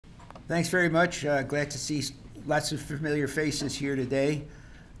Thanks very much. Glad to see lots of familiar faces here today.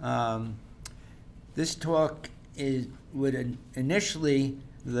 This talk initially,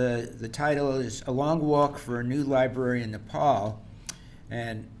 the title is A Long Walk for a New Library in Nepal,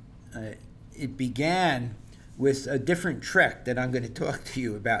 and it began with a different trek that I'm going to talk to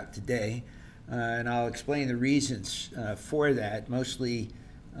you about today, and I'll explain the reasons for that, mostly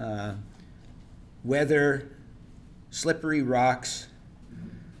weather, slippery rocks,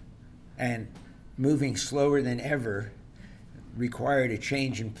 and moving slower than ever required a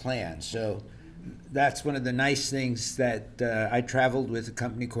change in plan. So that's one of the nice things that I traveled with a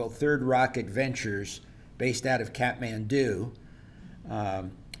company called Third Rock Adventures based out of Kathmandu.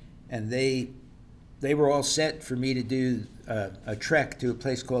 And they were all set for me to do a trek to a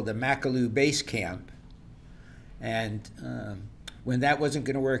place called the Makalu Base Camp. And when that wasn't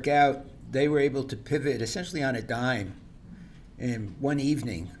going to work out, they were able to pivot essentially on a dime. In one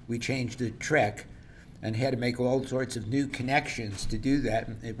evening, we changed the trek and had to make all sorts of new connections to do that,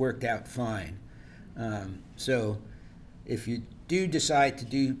 and it worked out fine. So if you do decide to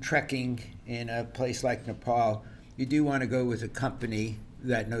do trekking in a place like Nepal, you do want to go with a company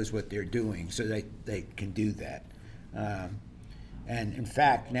that knows what they're doing so they can do that. And in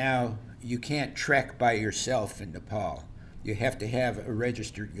fact, now you can't trek by yourself in Nepal. You have to have a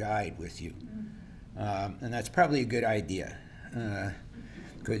registered guide with you. And that's probably a good idea,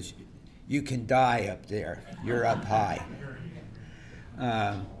 because you can die up there. You're up high.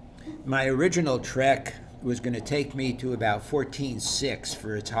 My original trek was going to take me to about 14.6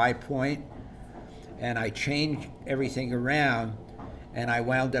 for its high point, and I changed everything around, and I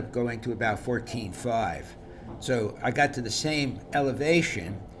wound up going to about 14.5. So I got to the same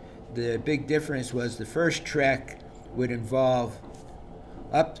elevation. The big difference was the first trek would involve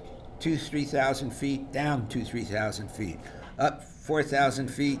up 2,000–3,000 feet, down 2,000–3,000 feet, up 4,000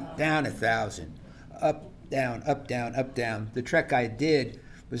 feet, down 1,000, up, down, up, down, up, down. The trek I did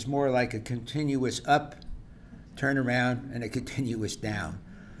was more like a continuous up, turn around, and a continuous down.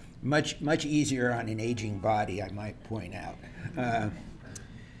 Much easier on an aging body, I might point out.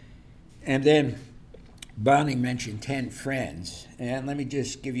 And then Bonnie mentioned 10 friends, and let me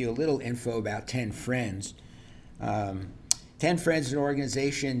just give you a little info about 10 Friends. 10 Friends is an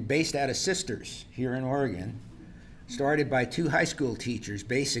organization based out of Sisters here in Oregon, started by 2 high school teachers,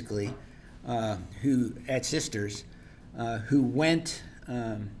 basically, who at Sisters, who went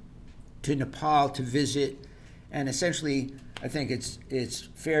to Nepal to visit, and essentially, I think it's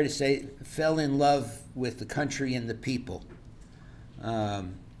fair to say, fell in love with the country and the people,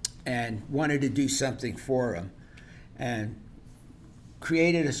 and wanted to do something for them, and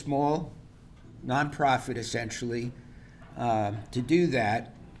created a small nonprofit, essentially, to do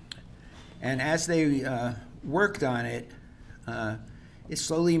that. And as they worked on it, it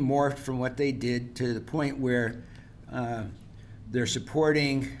slowly morphed from what they did to the point where they're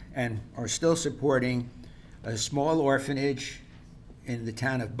supporting and are still supporting a small orphanage in the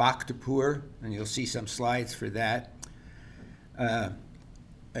town of Bhaktapur, and you'll see some slides for that. A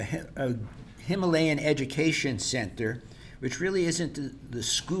Himalayan education center, which really isn't the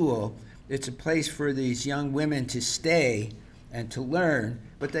school. It's a place for these young women to stay and to learn,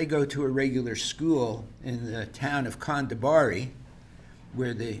 but they go to a regular school in the town of Kandabari,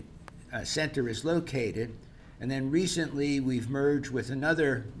 where the center is located. And then recently we've merged with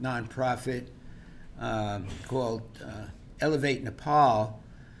another nonprofit called Elevate Nepal.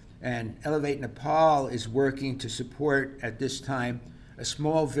 And Elevate Nepal is working to support, at this time, a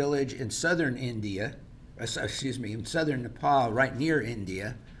small village in southern India, in southern Nepal, right near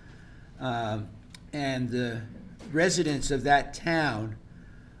India. And the residents of that town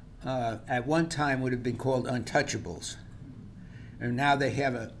at one time would have been called untouchables. And now they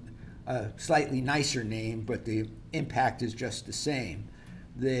have a slightly nicer name, but the impact is just the same.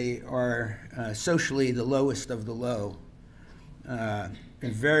 They are socially the lowest of the low, and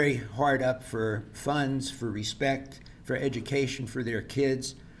very hard up for funds, for respect, for education for their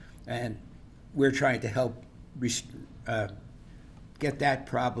kids, and we're trying to help get that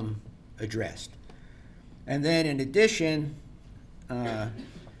problem addressed. And then in addition,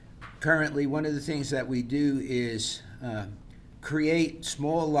 currently one of the things that we do is create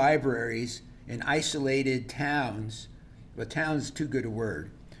small libraries in isolated towns, but towns is too good a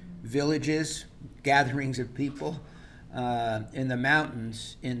word, villages, gatherings of people in the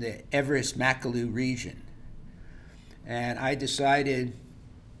mountains in the Everest Makalu region. And I decided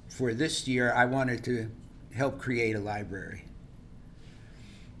for this year I wanted to help create a library.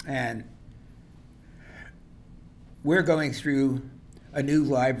 And we're going through a new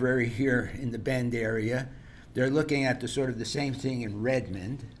library here in the Bend area. They're looking at the sort of the same thing in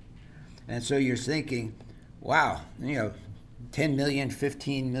Redmond. And so you're thinking, wow, 10 million,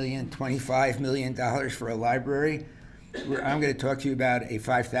 15 million, $25 million for a library. I'm going to talk to you about a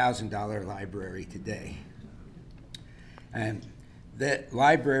 $5,000 library today. And that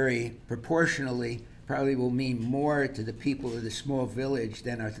library proportionally probably will mean more to the people of the small village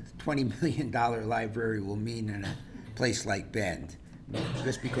than a $20 million library will mean in a place like Bend,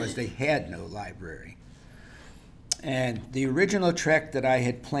 just because they had no library. And the original trek that I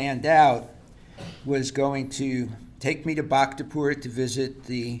had planned out was going to take me to Bhaktapur to visit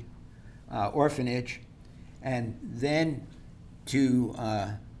the orphanage, and then to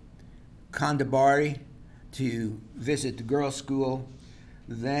Kandabari to visit the girls' school,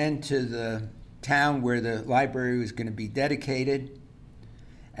 then to the town where the library was going to be dedicated,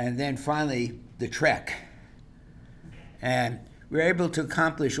 and then finally the trek. And we were able to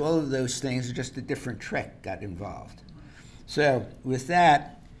accomplish all of those things, just a different trek got involved. So with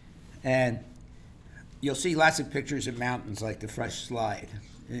that, and you'll see lots of pictures of mountains like the first slide.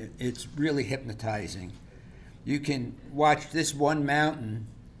 It's really hypnotizing. You can watch this one mountain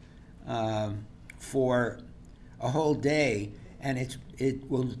for a whole day, and it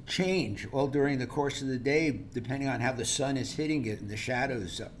will change all during the course of the day depending on how the sun is hitting it and the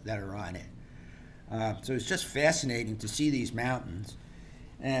shadows that are on it. So it's just fascinating to see these mountains.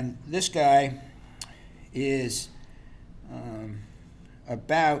 And this guy is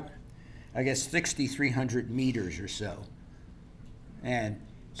about, I guess, 6,300 meters or so. And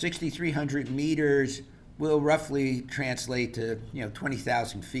 6,300 meters will roughly translate to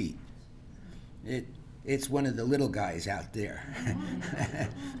 20,000 feet. It's one of the little guys out there.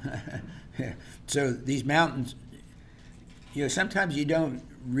 So these mountains, sometimes you don't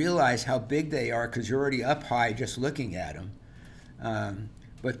realize how big they are because you're already up high just looking at them.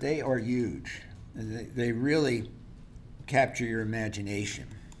 But they are huge. They really capture your imagination.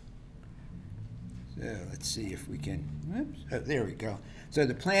 So let's see if we can, there we go. So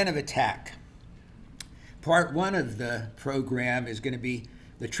the plan of attack. Part one of the program is going to be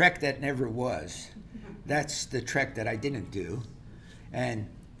the trek that never was. That's the trek that I didn't do. And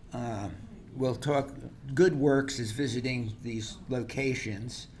we'll talk, good works is visiting these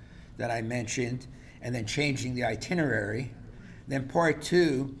locations that I mentioned and then changing the itinerary. Then part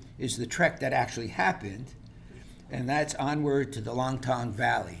two is the trek that actually happened, and that's onward to the Langtang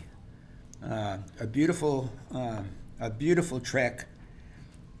Valley. A beautiful trek,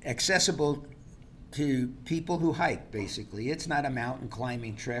 accessible to people who hike, basically. It's not a mountain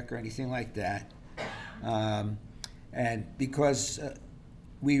climbing trek or anything like that. And because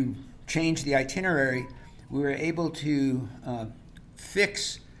we changed the itinerary, we were able to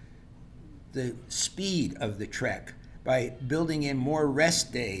fix the speed of the trek by building in more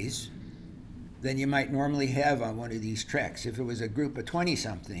rest days than you might normally have on one of these treks. If it was a group of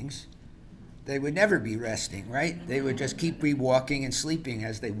 20-somethings, they would never be resting, right? They would just keep re-walking and sleeping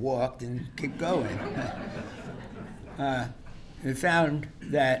as they walked and keep going. We found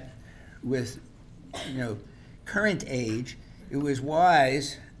that with current age, it was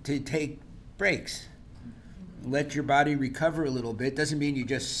wise to take breaks. Let your body recover a little bit. Doesn't mean you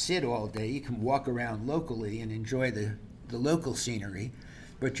just sit all day. You can walk around locally and enjoy the local scenery,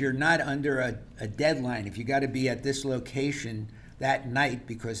 but you're not under a deadline. If you got to be at this location that night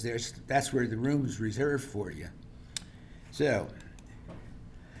because that's where the room's reserved for you. So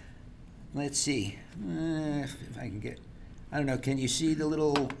let's see if I can get, I don't know, can you see the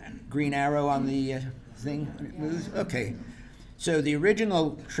little green arrow on the thing when it moves? Okay. So the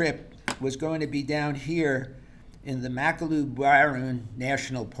original trip was going to be down here in the Makalu Base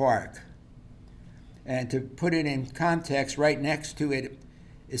National Park. And to put it in context, right next to it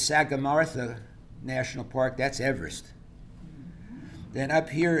is Sagarmatha National Park. That's Everest. Then up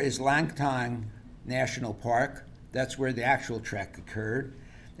here is Langtang National Park. That's where the actual trek occurred.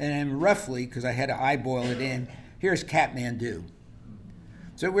 And then roughly, because I had to eyeball it in, here's Kathmandu.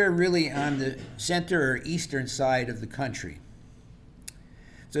 So we're really on the center or eastern side of the country.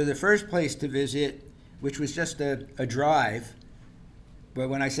 So the first place to visit, which was just a drive, but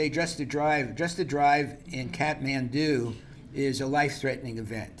when I say just a drive in Kathmandu is a life-threatening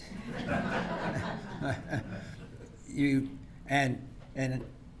event. And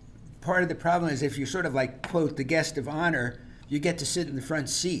part of the problem is if you sort of like, quote, the guest of honor, you get to sit in the front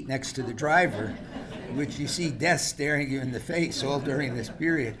seat next to the driver, which you see death staring you in the face all during this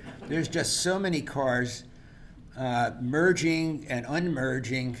period. There's just so many cars merging and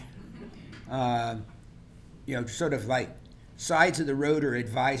unmerging, sort of like sides of the road are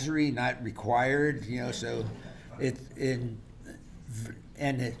advisory, not required, so and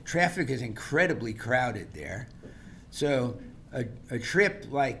the traffic is incredibly crowded there. So a trip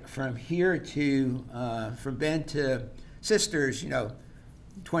like from here to, from Bend to Sisters,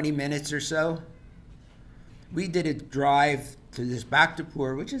 20 minutes or so. We did a drive to this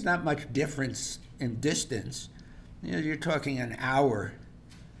Bhaktapur, which is not much difference in distance. You're talking an hour,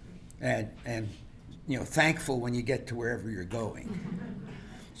 and thankful when you get to wherever you're going.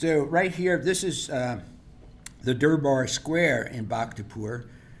 So right here, this is the Durbar Square in Bhaktapur.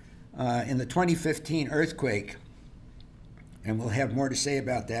 In the 2015 earthquake, and we'll have more to say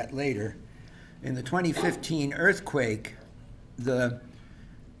about that later. In the 2015 earthquake, the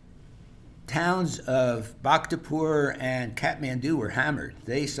towns of Bhaktapur and Kathmandu were hammered.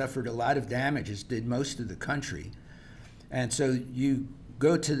 They suffered a lot of damage, as did most of the country. And so you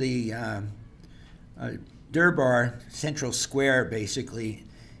go to the Durbar Central Square, basically,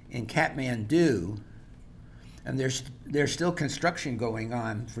 in Kathmandu, and there's still construction going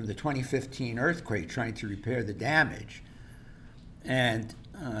on from the 2015 earthquake, trying to repair the damage. And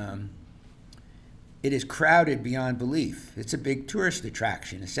it is crowded beyond belief. It's a big tourist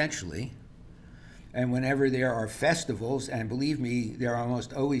attraction, essentially. And whenever there are festivals, and believe me, there are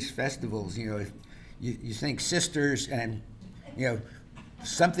almost always festivals, if you think Sisters and,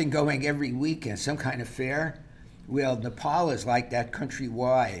 something going every weekend, some kind of fair. Well, Nepal is like that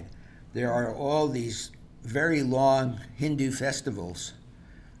countrywide. There are all these very long Hindu festivals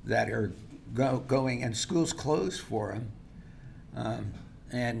that are going, and schools close for them.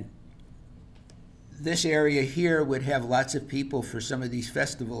 And this area here would have lots of people for some of these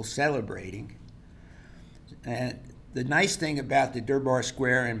festivals celebrating. And the nice thing about the Durbar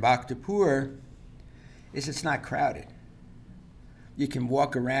Square in Bhaktapur is it's not crowded. You can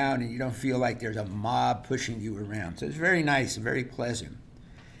walk around and you don't feel like there's a mob pushing you around. So it's very nice and very pleasant.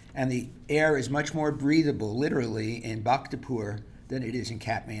 And the air is much more breathable, literally, in Bhaktapur than it is in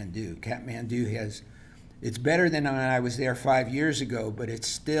Kathmandu. Kathmandu it's better than when I was there 5 years ago, but it's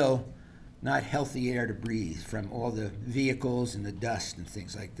still not healthy air to breathe from all the vehicles and the dust and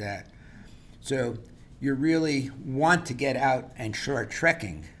things like that. So you really want to get out and start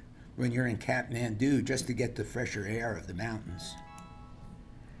trekking when you're in Kathmandu just to get the fresher air of the mountains.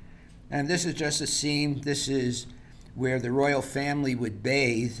 And this is just a scene. This is where the royal family would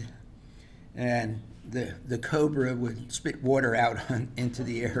bathe, and the cobra would spit water out into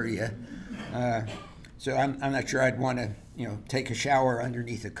the area. So I'm not sure I'd want to take a shower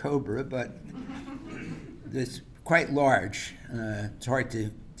underneath a cobra, but it's quite large. It's hard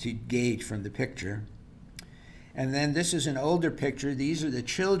to gauge from the picture. And then this is an older picture. These are the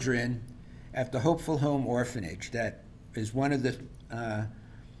children at the Hopeful Home Orphanage. That is one of the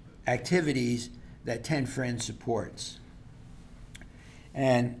activities that 10 Friends supports.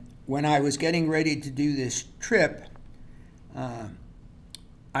 And when I was getting ready to do this trip,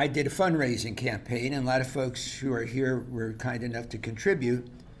 I did a fundraising campaign, and a lot of folks who are here were kind enough to contribute.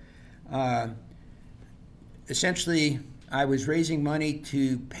 Essentially, I was raising money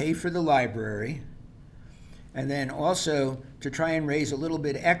to pay for the library, and then also to try and raise a little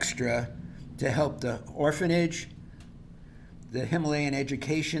bit extra to help the orphanage, the Himalayan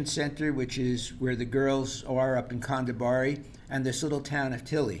Education Center, which is where the girls are up in Kandabari, and this little town of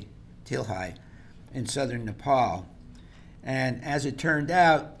Tilhai in southern Nepal. And as it turned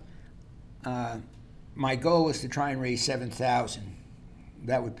out, my goal was to try and raise $7,000.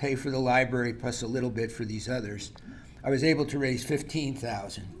 That would pay for the library plus a little bit for these others. I was able to raise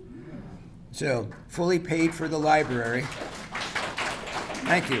 $15,000. So fully paid for the library.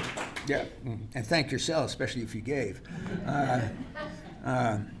 Thank you. Yeah, and thank yourself, especially if you gave.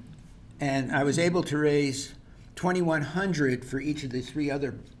 And I was able to raise $2,100 for each of the 3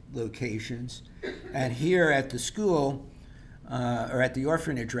 other locations. And here at the school, or at the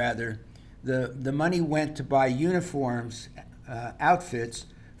orphanage rather, the money went to buy uniforms, outfits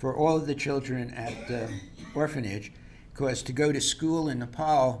for all of the children at the orphanage, because to go to school in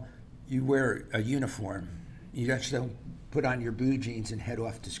Nepal, you wear a uniform. You just don't put on your blue jeans and head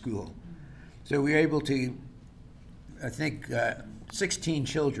off to school. So we were able to, I think, 16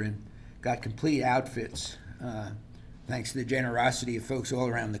 children got complete outfits, thanks to the generosity of folks all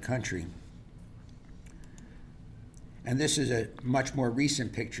around the country. And this is a much more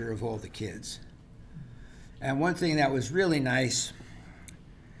recent picture of all the kids. And one thing that was really nice,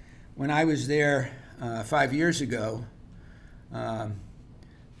 when I was there 5 years ago,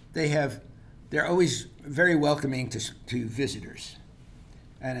 they're always very welcoming to visitors.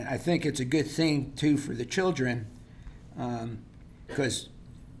 And I think it's a good thing, too, for the children, because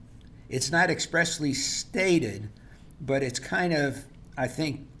it's not expressly stated, but it's kind of, I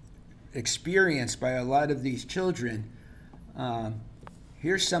think, experienced by a lot of these children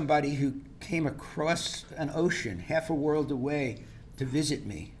here's somebody who came across an ocean half a world away to visit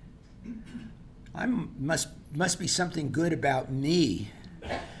me. Must be something good about me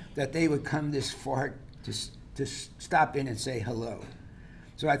that they would come this far to stop in and say hello.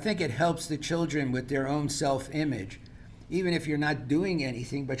 So I think it helps the children with their own self-image, even if you're not doing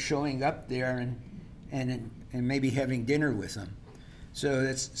anything but showing up there and maybe having dinner with them. So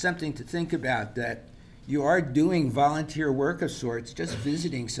it's something to think about, that you are doing volunteer work of sorts, just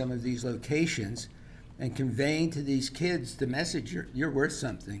visiting some of these locations and conveying to these kids the message, you're worth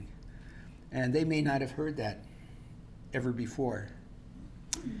something. And they may not have heard that ever before.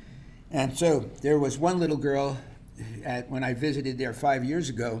 And so there was one little girl when I visited there 5 years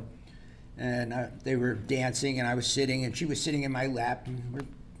ago, and they were dancing, and I was sitting, and she was sitting in my lap, and we're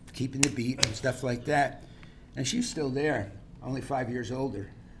keeping the beat and stuff like that. And she's still there, only 5 years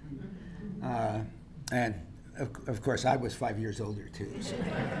older. And of course, I was 5 years older too.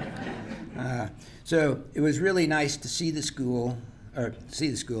 So it was really nice to see the school,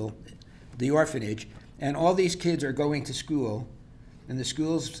 the orphanage, and all these kids are going to school, and the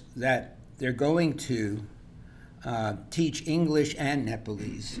schools that they're going to teach English and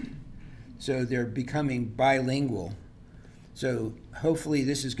Nepalese. So they're becoming bilingual. So hopefully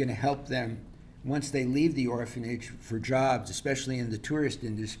this is going to help them once they leave the orphanage for jobs, especially in the tourist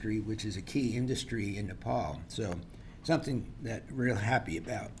industry, which is a key industry in Nepal. So something that we're real happy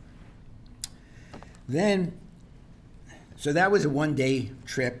about. Then, so that was a one-day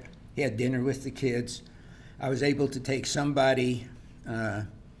trip. He had dinner with the kids. I was able to take somebody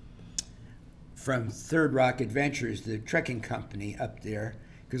from Third Rock Adventures, the trekking company, up there,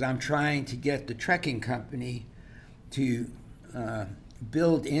 because I'm trying to get the trekking company to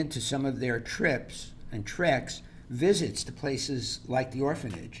build into some of their trips and treks visits to places like the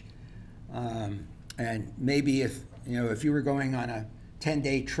orphanage. And maybe if you were going on a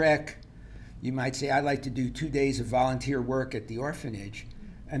 10-day trek, you might say, I'd like to do 2 days of volunteer work at the orphanage,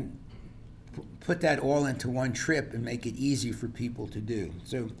 and put that all into one trip and make it easy for people to do.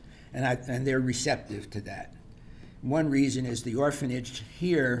 So, and they're receptive to that. One reason is the orphanage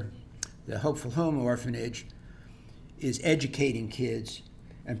here, the Hopeful Home Orphanage, is educating kids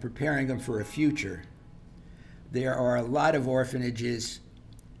and preparing them for a future. There are a lot of orphanages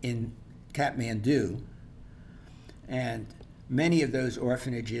in Kathmandu, and many of those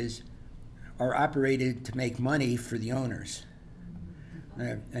orphanages are operated to make money for the owners.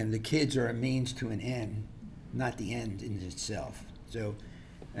 And the kids are a means to an end, not the end in itself. So,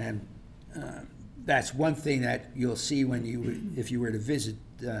 and that's one thing that you'll see if you were to visit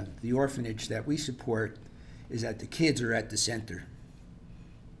the orphanage that we support, is that the kids are at the center.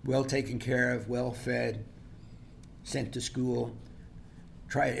 Well taken care of, well fed, sent to school.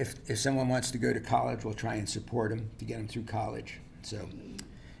 If someone wants to go to college, we'll try and support them to get them through college. So,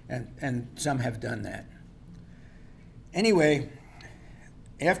 and some have done that. Anyway,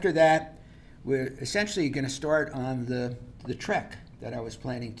 after that, we're essentially going to start on the trek that I was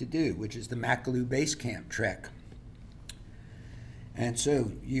planning to do, which is the Makalu Base Camp trek. And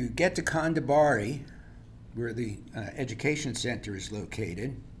so you get to Kandabari, where the education center is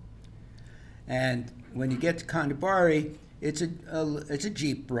located. And when you get to Kandabari, it's a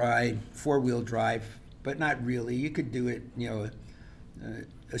Jeep ride, four-wheel drive, but not really. You could do it,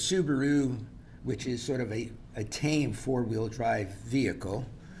 a Subaru, which is sort of a tame four-wheel drive vehicle,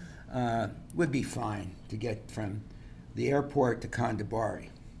 would be fine to get from the airport to Kandabari.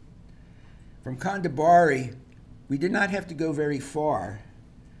 From Kandabari, we did not have to go very far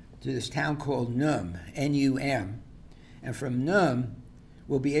to this town called Num, N-U-M, and from Num,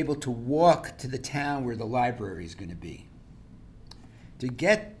 we'll be able to walk to the town where the library is going to be. To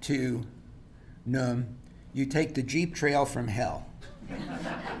get to Num, you take the Jeep Trail from hell.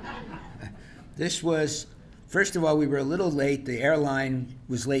 This was, first of all, we were a little late. The airline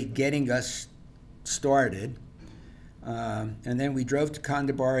was late getting us started. And then we drove to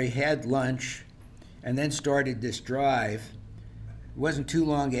Kandabari, had lunch, and then started this drive. It wasn't too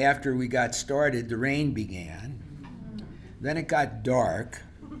long after we got started, the rain began. Then it got dark.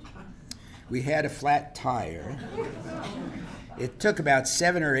 We had a flat tire. It took about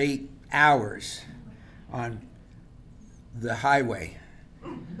 7 or 8 hours on the highway.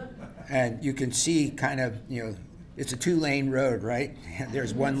 And you can see kind of, it's a 2-lane road, right?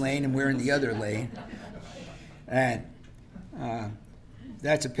 There's one lane and we're in the other lane. And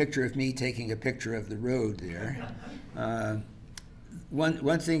that's a picture of me taking a picture of the road there.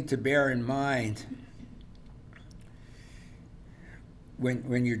 One thing to bear in mind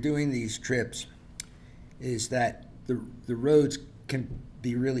when you're doing these trips is that the roads can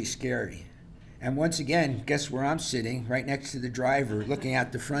be really scary. And once again, guess where I'm sitting? Right next to the driver, looking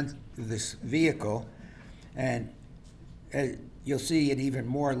out the front of this vehicle. And you'll see it even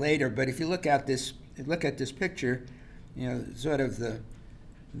more later. But if you look at this picture, you know, sort of the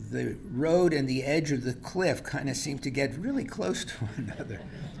road and the edge of the cliff kind of seem to get really close to one another,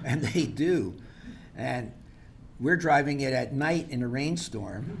 and they do. And we're driving it at night in a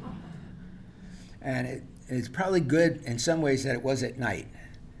rainstorm, and it's probably good in some ways that it was at night,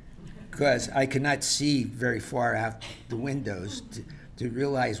 because I could not see very far out the windows to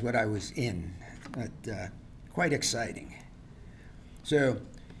realize what I was in. But quite exciting. So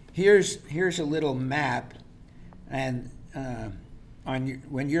here's a little map, and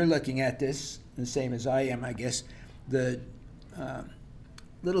when you're looking at this, the same as I am, I guess, the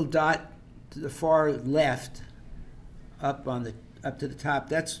little dot to the far left, up to the top,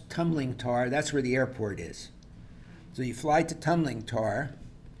 that's Tumbling Tar. That's where the airport is. So you fly to Tumbling Tar,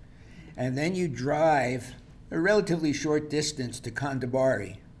 and then you drive a relatively short distance to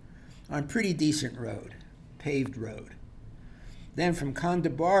Kandabari on pretty decent road, paved road. Then from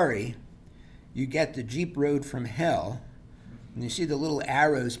Kandabari, you get the Jeep Road from Hell, and you see the little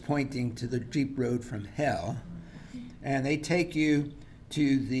arrows pointing to the Jeep Road from Hell, and they take you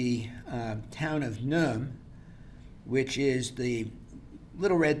to the town of Num, which is the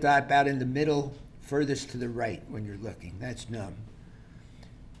little red dot about in the middle, furthest to the right when you're looking. That's Num.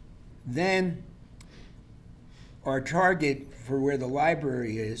 Then our target for where the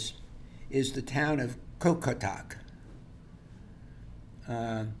library is the town of Khokatak.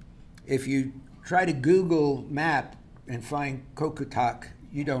 If you try to Google map and find Khokatak,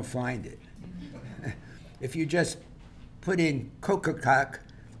 you don't find it. If you just put in Khokatak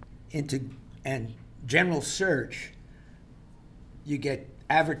into and general search, you get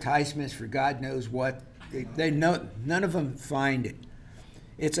advertisements for God knows what. None of them find it.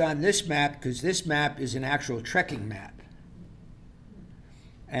 It's on this map because this map is an actual trekking map.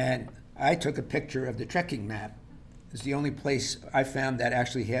 And I took a picture of the trekking map. It's the only place I found that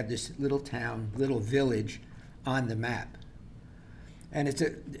actually had this little town, little village on the map. And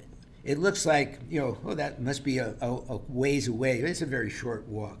it looks like, you know, oh, that must be a ways away. It's a very short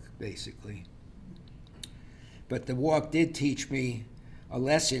walk, basically. But the walk did teach me a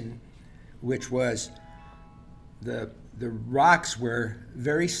lesson, which was the rocks were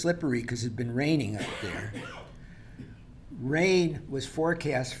very slippery because it had been raining up there. Rain was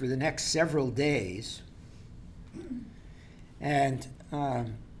forecast for the next several days. And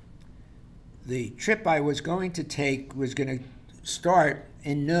the trip I was going to take was going to start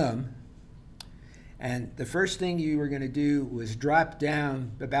in Num. And the first thing you were going to do was drop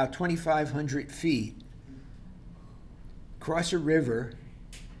down about 2,500 feet, cross a river,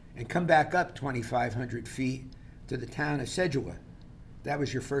 and come back up 2,500 feet to the town of Sedgwa. That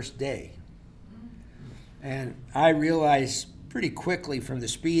was your first day. And I realized pretty quickly from the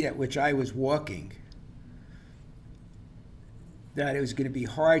speed at which I was walking that it was going to be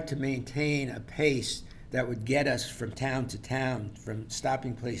hard to maintain a pace that would get us from town to town, from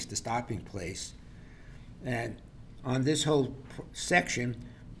stopping place to stopping place. And on this whole section,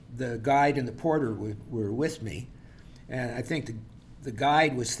 the guide and the porter were with me. And I think the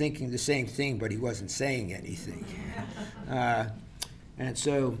guide was thinking the same thing, but he wasn't saying anything. And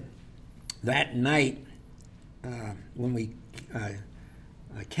so that night, when we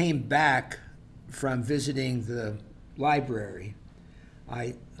came back from visiting the library,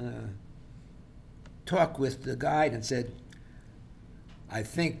 I talked with the guide and said, I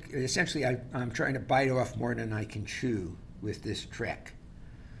think, essentially, I'm trying to bite off more than I can chew with this trek.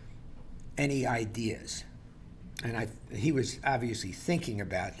 Any ideas? And he was obviously thinking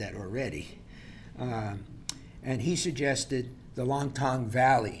about that already. And he suggested the Langtang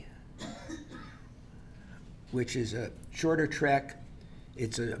Valley, which is a shorter trek.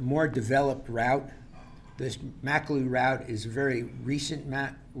 It's a more developed route. This Makalu route is a very recent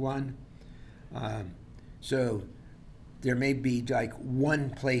one. So there may be like one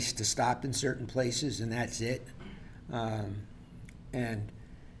place to stop in certain places, and that's it. And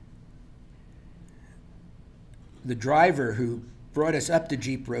the driver who brought us up the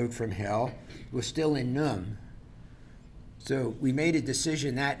Jeep Road from Hell was still in Num. So we made a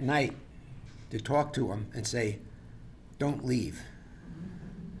decision that night to talk to him and say, don't leave.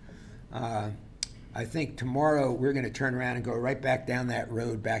 I think tomorrow we're going to turn around and go right back down that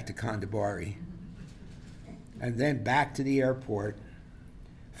road back to Kandabari, and then back to the airport,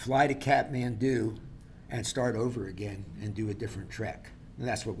 fly to Kathmandu, and start over again and do a different trek. And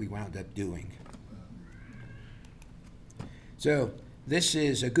that's what we wound up doing. So this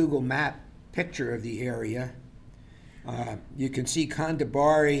is a Google Map picture of the area. You can see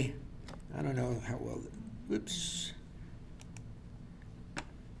Kandabari I don't know how well, oops.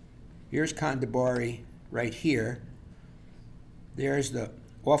 Here's Kandabari right here. There's the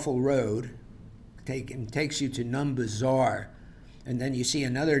awful road. Takes you to Num Bazaar. And then you see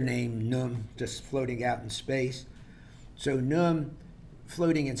another name, Num, just floating out in space. So Num,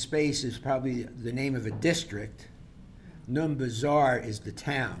 floating in space, is probably the name of a district. Num Bazaar is the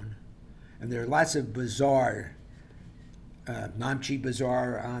town. And there are lots of bazaar. Namche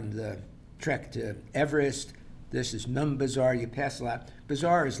Bazaar on the trek to Everest. This is Num Bazaar. You pass a lot.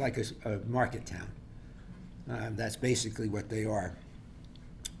 Bazaar is like a market town. That's basically what they are.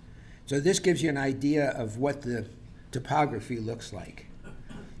 So this gives you an idea of what the topography looks like.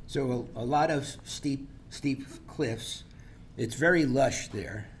 So a lot of steep cliffs. It's very lush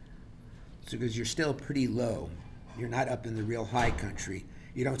there. So because you're still pretty low. You're not up in the real high country.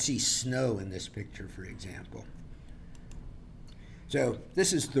 You don't see snow in this picture, for example. So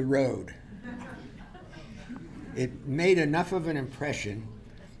this is the road. It made enough of an impression.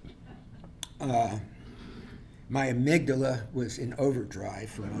 My amygdala was in overdrive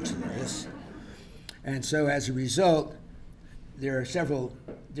for most of this. And so as a result, there's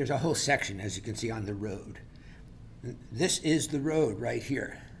a whole section, as you can see, on the road. This is the road right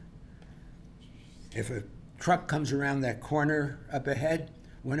here. If a truck comes around that corner up ahead,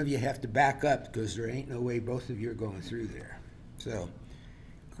 one of you have to back up because there ain't no way both of you are going through there. So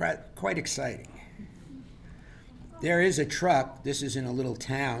quite exciting. There is a truck. This is in a little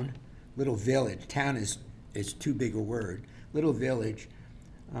town, little village. Town is too big a word. Little village.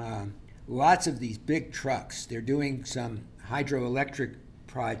 Lots of these big trucks. They're doing some hydroelectric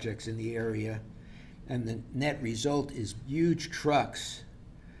projects in the area, and the net result is huge trucks,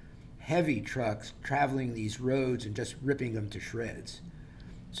 heavy trucks, traveling these roads and just ripping them to shreds.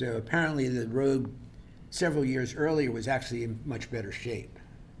 So apparently the road several years earlier was actually in much better shape.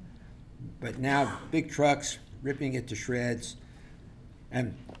 But now big trucks ripping it to shreds,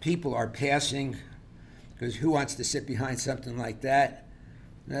 and people are passing, because who wants to sit behind something like that?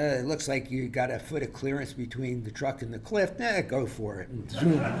 It looks like you got a foot of clearance between the truck and the cliff. Go for it. And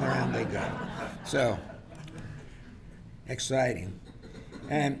zoom, around they go. So, exciting.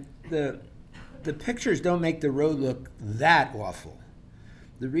 And the pictures don't make the road look that awful.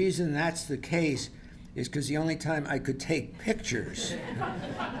 The reason that's the case is because the only time I could take pictures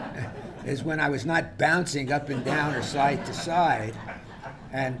is when I was not bouncing up and down or side to side.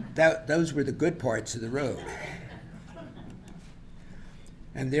 And those were the good parts of the road.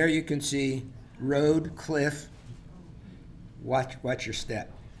 And there you can see road, cliff, watch your step.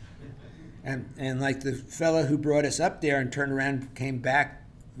 And like the fellow who brought us up there and turned around and came back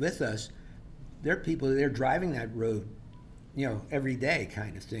with us, there are people, they're driving that road, every day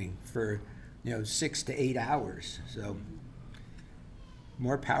kind of thing for, 6 to 8 hours. So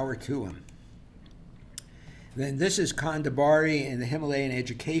more power to them. Then this is Kandabari in the Himalayan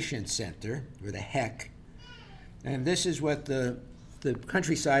Education Center, or the HEC. And this is what the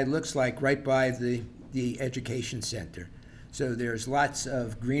countryside looks like right by the education center. So there's lots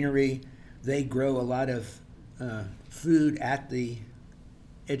of greenery. They grow a lot of food at the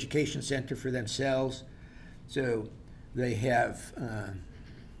education center for themselves. So they have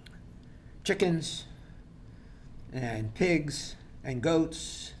chickens and pigs and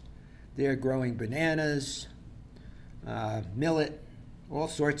goats. They're growing bananas, millet, all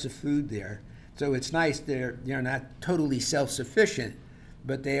sorts of food there. So it's nice. They're not totally self-sufficient,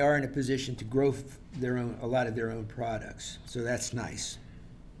 but they are in a position to grow a lot of their own products. So that's nice.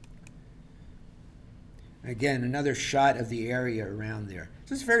 Again, another shot of the area around there.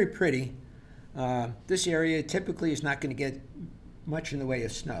 So it's very pretty. This area typically is not going to get much in the way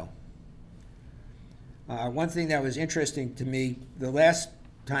of snow. One thing that was interesting to me, the last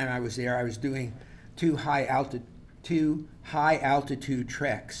time I was there, I was doing two high altitude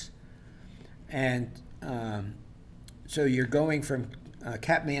treks. And so you're going from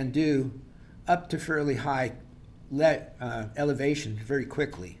Kathmandu up to fairly high elevation very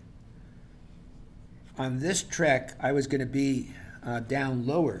quickly. On this trek, I was going to be down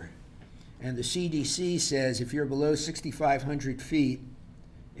lower. And the CDC says if you're below 6,500 feet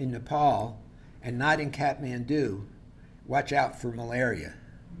in Nepal and not in Kathmandu, watch out for malaria.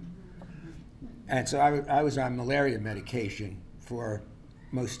 And so I was on malaria medication for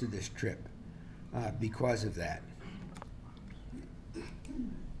most of this trip because of that.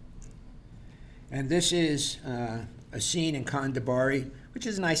 And this is a scene in Kandabari, which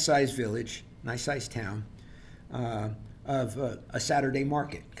is a nice-sized village, nice-sized town, of a Saturday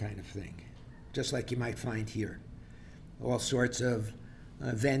market kind of thing, just like you might find here. All sorts of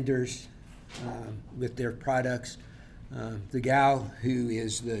vendors with their products. The gal who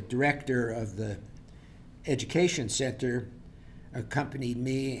is the director of the education center accompanied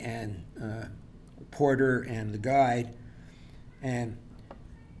me and Porter and the guide, and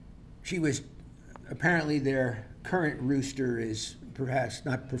she was apparently their current rooster is perhaps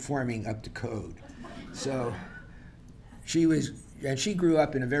not performing up to code. So she grew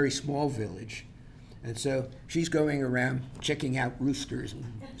up in a very small village, and so she's going around checking out roosters and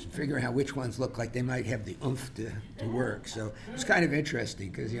figuring out which ones look like they might have the oomph to work. So it's kind of interesting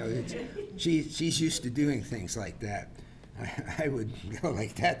because, you know, she's used to doing things like that. I would go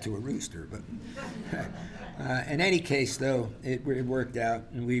like that to a rooster, but in any case, though, it worked out,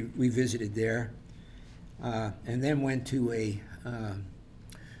 and we visited there, and then went to a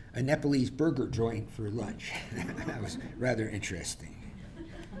Nepalese burger joint for lunch. That was rather interesting.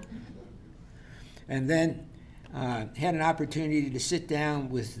 And then had an opportunity to sit down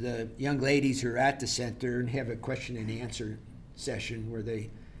with the young ladies who are at the center and have a question and answer session where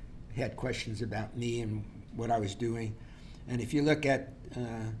they had questions about me and what I was doing. And if you look at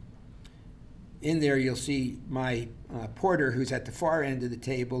in there, you'll see my porter, who's at the far end of the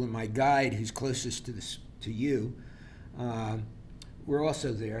table, and my guide, who's closest to you. We're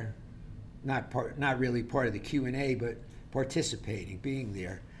also there, not really part of the Q&A, but participating, being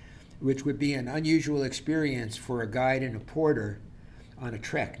there, which would be an unusual experience for a guide and a porter on a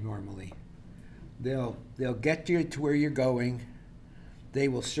trek normally. They'll get you to where you're going. They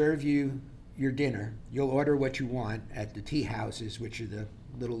will serve you your dinner. You'll order what you want at the tea houses, which are the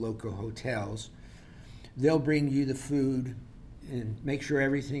little local hotels. They'll bring you the food and make sure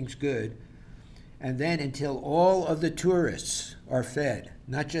everything's good. And then until all of the tourists are fed,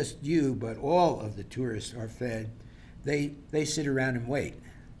 not just you, but all of the tourists are fed, they sit around and wait.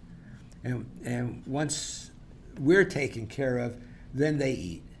 And once we're taken care of, then they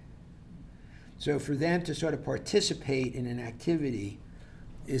eat. So for them to sort of participate in an activity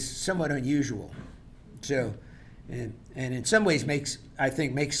is somewhat unusual. So, and in some ways makes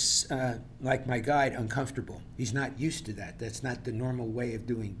like my guide uncomfortable. He's not used to that. That's not the normal way of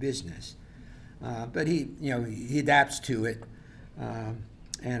doing business. But he adapts to it.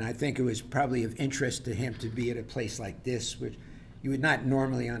 And I think it was probably of interest to him to be at a place like this, which you would not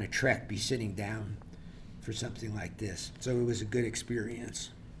normally on a trek be sitting down for something like this. So it was a good experience.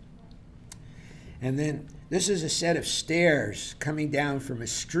 And then this is a set of stairs coming down from a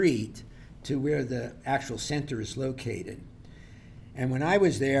street to where the actual center is located. And when I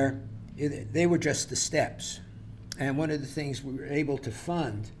was there, they were just the steps. And one of the things we were able to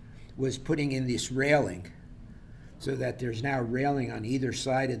fund was putting in this railing so that there's now railing on either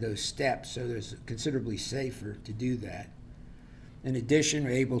side of those steps, so there's considerably safer to do that. In addition,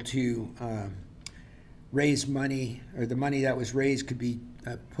 we're able to raise money, or the money that was raised could be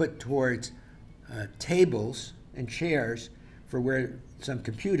put towards tables and chairs for where some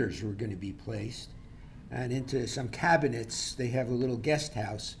computers were going to be placed, and into some cabinets. They have a little guest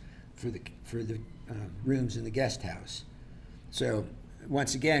house for the rooms in the guest house. So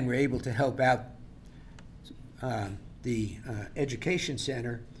once again, we're able to help out the education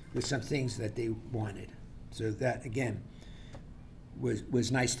center with some things that they wanted. So that again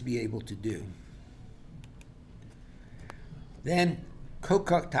was nice to be able to do. Then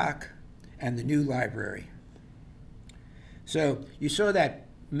Khokatak and the new library. So you saw that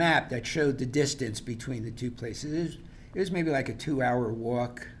map that showed the distance between the two places. It was maybe like a 2-hour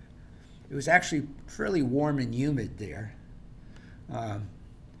walk. It was actually fairly warm and humid there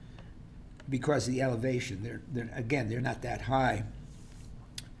because of the elevation. They're not that high.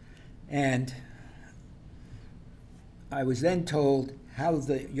 And I was then told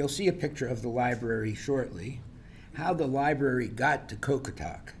you'll see a picture of the library shortly, how the library got to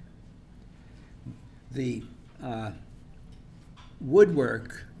Khokatak. The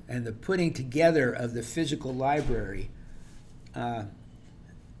woodwork and the putting together of the physical library, and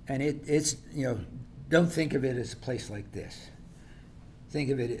it's, don't think of it as a place like this. Think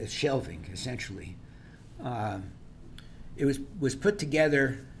of it as shelving, essentially. It was put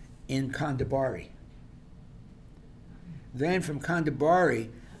together in Kandabari. Then from Kandabari,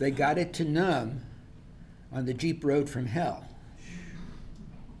 they got it to Num on the Jeep Road from Hell.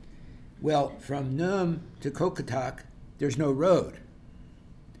 Well, from Num to Khokatak, there's no road.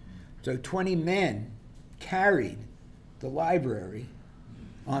 So 20 men carried the library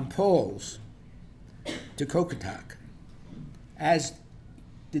on poles to Khokatak, as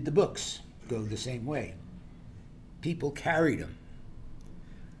did the books go the same way. People carried them.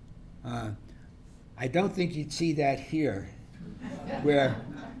 I don't think you'd see that here, where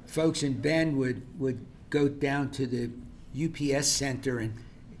folks in Bend would go down to the UPS center and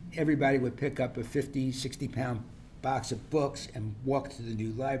everybody would pick up a 50, 60-pound box of books and walk to the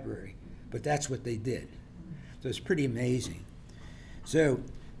new library. But that's what they did. So it's pretty amazing. So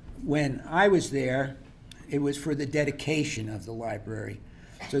when I was there, it was for the dedication of the library.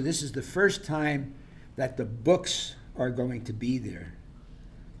 So this is the first time that the books are going to be there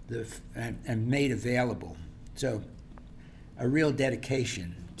and made available. So a real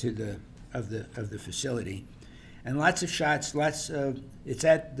dedication to the facility. And lots of shots,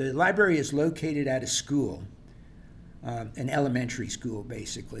 the library is located at a school, an elementary school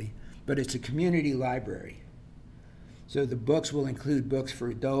basically, but it's a community library. So the books will include books for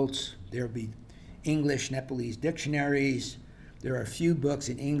adults. There'll be English, Nepalese dictionaries. There are a few books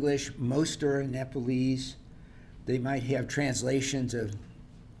in English. Most are in Nepalese. They might have translations of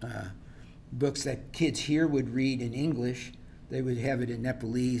books that kids here would read in English. They would have it in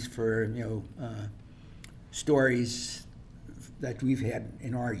Nepalese for, stories that we've had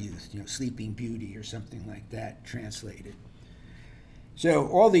in our youth, Sleeping Beauty or something like that, translated. So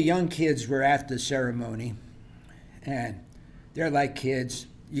all the young kids were at the ceremony, and they're like kids.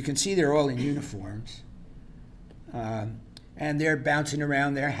 You can see they're all in uniforms, and they're bouncing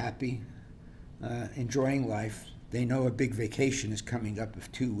around. They're happy, enjoying life. They know a big vacation is coming up of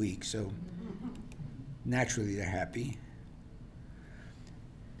 2 weeks, so naturally they're happy.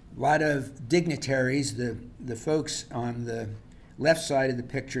 A lot of dignitaries, the folks on the left side of the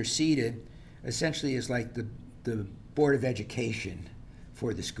picture seated, essentially is like the Board of Education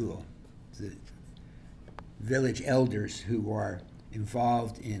for the school, the village elders who are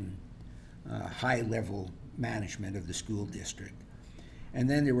involved in high-level management of the school district. And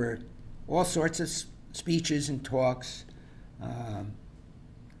then there were all sorts of speeches and talks.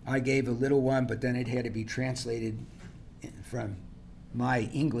 I gave a little one, but then it had to be translated from my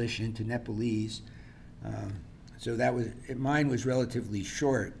English into Nepalese. So mine was relatively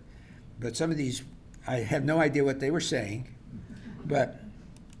short. But some of these, I have no idea what they were saying, but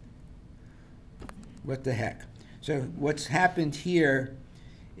what the heck. So what's happened here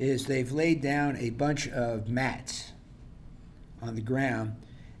is they've laid down a bunch of mats on the ground,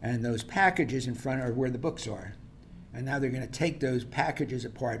 and those packages in front are where the books are. And now they're going to take those packages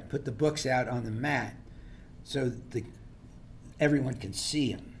apart, put the books out on the mat so everyone can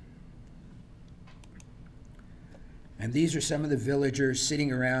see them. And these are some of the villagers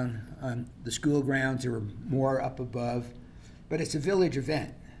sitting around on the school grounds. There were more up above, but it's a village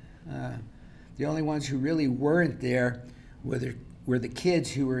event. The only ones who really weren't there were the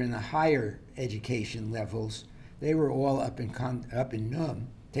kids who were in the higher education levels. They were all up in Num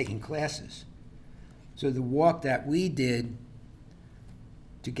taking classes. So the walk that we did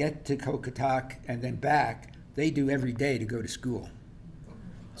to get to Khokatak and then back, they do every day to go to school.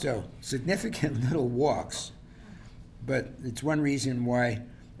 So significant little walks, but it's one reason why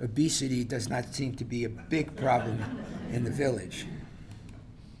obesity does not seem to be a big problem in the village.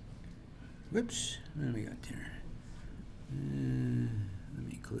 Whoops, what do we got there? Let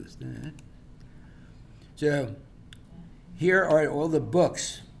me close that. So here are all the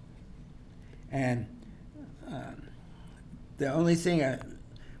books, and the only thing,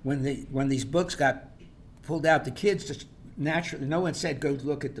 when these books got pulled out, the kids just naturally, no one said go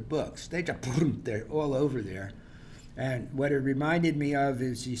look at the books. They just, boom, they're all over there. And what it reminded me of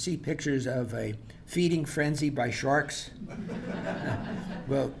is you see pictures of a feeding frenzy by sharks.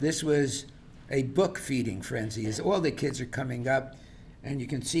 Well, this was a book feeding frenzy. As all the kids are coming up, and you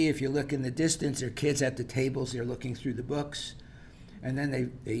can see if you look in the distance, there are kids at the tables. They're looking through the books, and then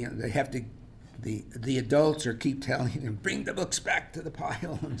they have to. The adults are keep telling them, bring the books back to the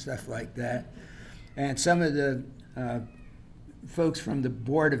pile and stuff like that. And some of the folks from the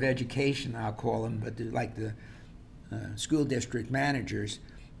Board of Education, I'll call them, but like the school district managers,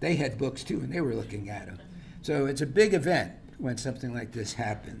 they had books too, and they were looking at them. So it's a big event when something like this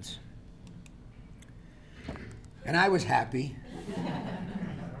happens. And I was happy.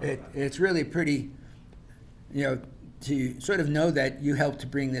 It's really pretty, to sort of know that you helped to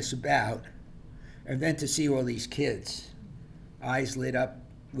bring this about, and then to see all these kids, eyes lit up,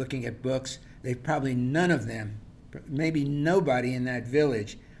 looking at books. Probably none of them, maybe nobody in that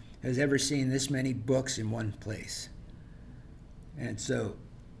village has ever seen this many books in one place. And so,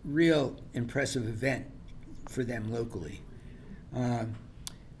 real impressive event for them locally. And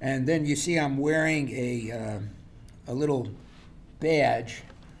then you see I'm wearing a little badge.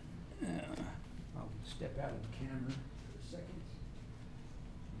 I'll step out of the camera for a second,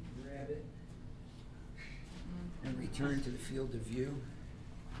 grab it, and return to the field of view.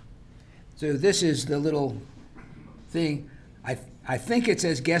 So this is the little thing. I think it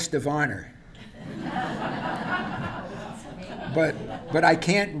says guest of honor, but I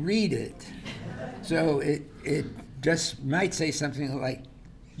can't read it. So just might say something like,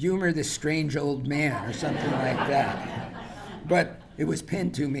 "Humor the strange old man," or something like that. But it was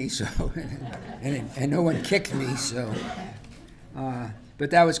pinned to me, so, and no one kicked me, so. But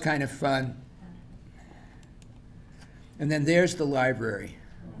that was kind of fun. And then there's the library.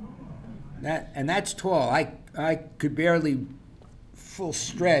 That's tall. I could barely, full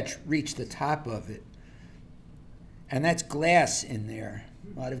stretch, reach the top of it. And that's glass in there,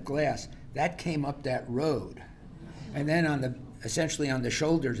 a lot of glass. That came up that road. And then essentially on the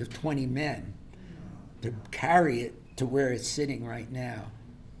shoulders of 20 men to carry it to where it's sitting right now.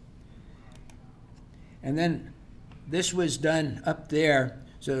 And then this was done up there,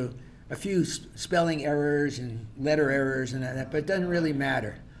 so a few spelling errors and letter errors and that, but it doesn't really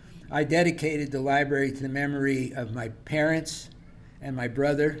matter. I dedicated the library to the memory of my parents and my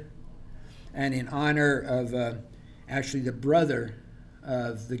brother, and in honor of actually the brother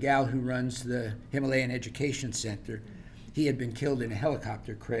of the gal who runs the Himalayan Education Center. He had been killed in a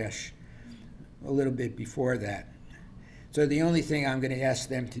helicopter crash a little bit before that. So the only thing I'm going to ask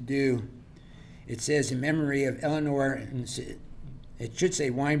them to do, it says in memory of Eleanor, and it should say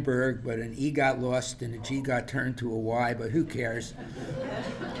Weinberg, but an E got lost and a G got turned to a Y, but who cares?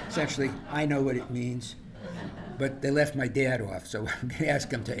 Essentially, I know what it means. But they left my dad off, so I'm going to ask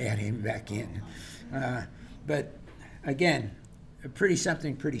them to add him back in. But again,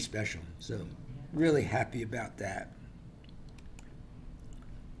 something pretty special. So really happy about that.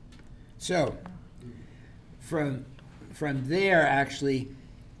 So from there, actually,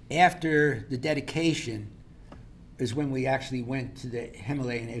 after the dedication is when we actually went to the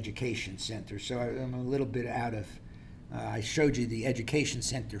Himalayan Education Center. So I'm a little bit out of, I showed you the education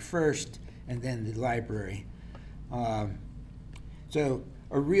center first and then the library. So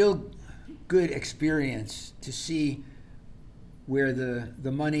a real good experience to see where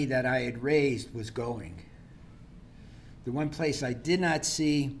the money that I had raised was going. The one place I did not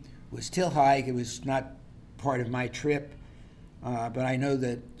see was Tilhike. It was not part of my trip, but I know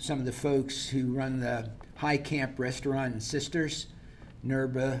that some of the folks who run the High Camp Restaurant and Sisters,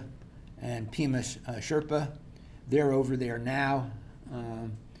 Nurba and Pima Sherpa, they're over there now,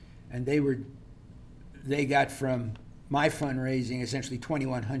 and they got from my fundraising essentially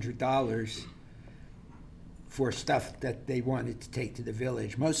 $2,100 for stuff that they wanted to take to the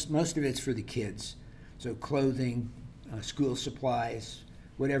village. Most of it's for the kids, so clothing, school supplies,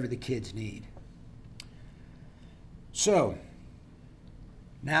 whatever the kids need. So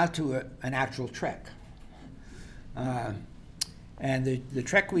now to an actual trek. And the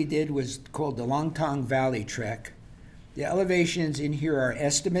trek we did was called the Langtang Valley Trek. The elevations in here are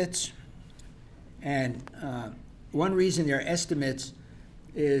estimates, and one reason they're estimates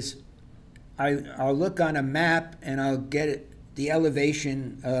is I'll look on a map and I'll get the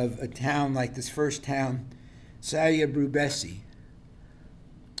elevation of a town like this first town, Saya Brubesi.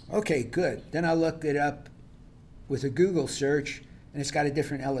 Okay, good. Then I'll look it up with a Google search and it's got a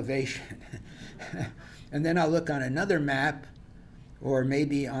different elevation. And then I'll look on another map or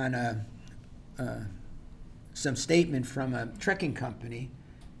maybe on some statement from a trekking company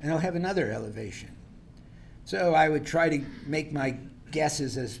and I'll have another elevation. So I would try to make my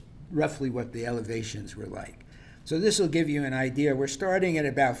guesses as roughly what the elevations were like. So this will give you an idea. We're starting at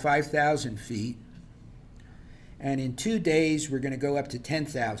about 5,000 feet, and in 2 days we're going to go up to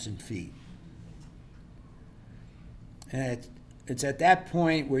 10,000 feet. And it's at that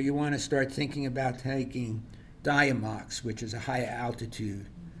point where you want to start thinking about taking Diamox, which is a high altitude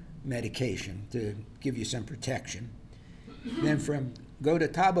medication to give you some protection. Then from go to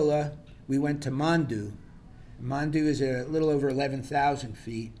Tabala, we went to Mandu. Mandu is a little over 11,000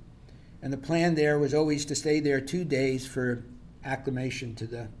 feet. And the plan there was always to stay there 2 days for acclimation to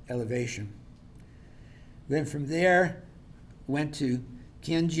the elevation. Then from there, went to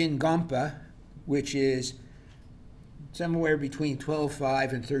Kianjin Gompa, which is somewhere between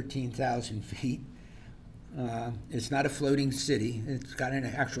 12,500 and 13,000 feet. It's not a floating city. It's got an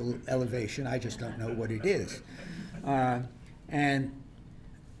actual elevation. I just don't know what it is. And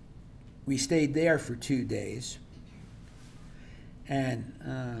we stayed there for 2 days.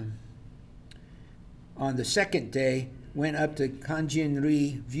 And on the second day, went up to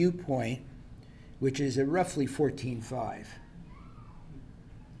Kanjinri viewpoint, which is at roughly 14,500.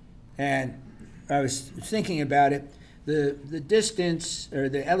 And I was thinking about it. The distance, or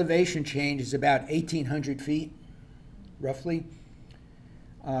the elevation change, is about 1,800 feet, roughly.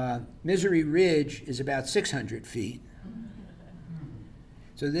 Misery Ridge is about 600 feet.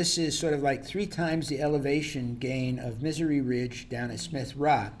 So this is sort of like 3 times the elevation gain of Misery Ridge down at Smith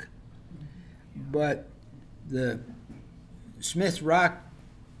Rock. But the Smith Rock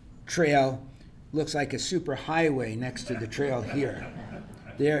Trail looks like a super highway next to the trail here.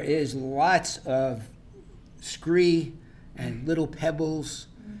 There is lots of scree and little pebbles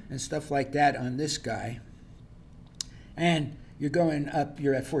and stuff like that on this guy. And you're going up,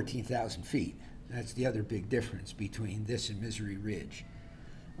 you're at 14,000 feet. That's the other big difference between this and Misery Ridge.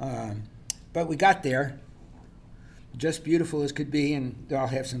 But we got there, just beautiful as could be, and I'll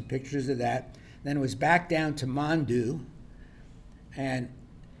have some pictures of that. Then it was back down to Mandu, and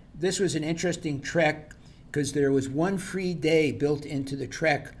this was an interesting trek because there was one free day built into the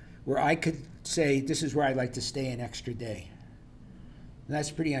trek where I could say, this is where I'd like to stay an extra day. And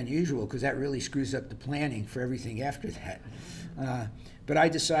that's pretty unusual because that really screws up the planning for everything after that. But I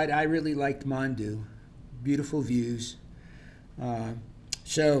decided I really liked Mandu, beautiful views.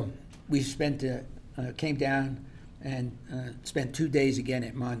 So we came down and spent 2 days again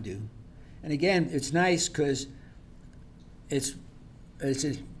at Mandu. And again, it's nice because it's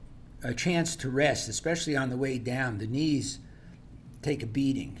a chance to rest, especially on the way down. The knees take a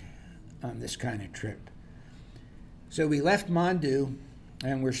beating on this kind of trip. So we left Mandu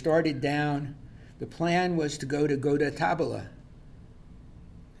and we're started down. The plan was to go to Goda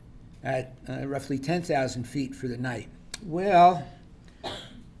at roughly 10,000 feet for the night. Well,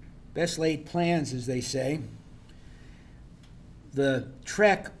 best laid plans, as they say. The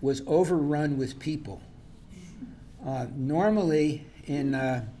trek was overrun with people. Normally, in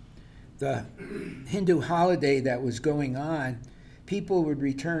the Hindu holiday that was going on, people would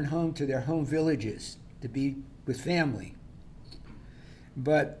return home to their home villages to be with family.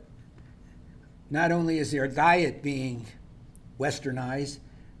 But not only is their diet being westernized,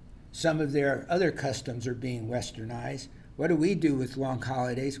 some of their other customs are being westernized. What do we do with long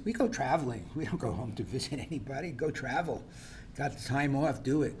holidays? We go traveling. We don't go home to visit anybody. Go travel. Got the time off,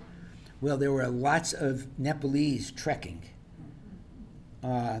 do it. Well, there were lots of Nepalese trekking.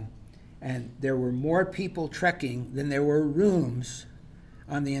 And there were more people trekking than there were rooms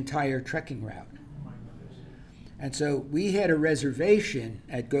on the entire trekking route. And so we had a reservation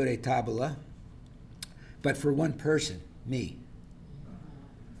at Goda, but for one person, me.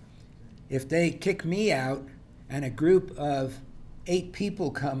 If they kick me out and a group of 8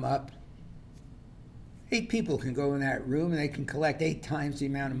 people come up, 8 people can go in that room and they can collect 8 times the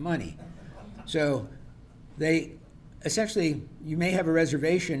amount of money. So they essentially, you may have a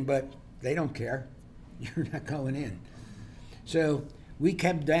reservation, but they don't care. You're not going in. So we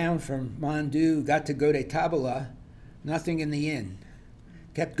kept down from Mandu, got to Goda, nothing in the inn.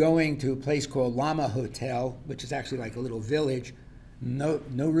 Kept going to a place called Lama Hotel, which is actually like a little village. No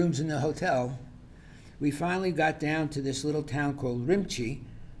rooms in the hotel. We finally got down to this little town called Rimchi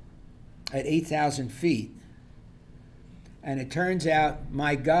at 8,000 feet. And it turns out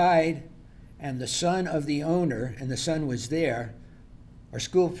my guide and the son of the owner, and the son was there, are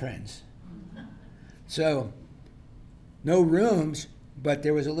school friends. So no rooms, but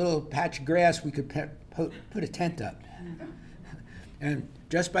there was a little patch of grass we could put a tent up. And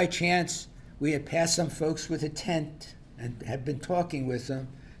just by chance, we had passed some folks with a tent and had been talking with them.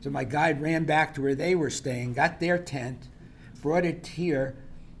 So my guide ran back to where they were staying, got their tent, brought it here,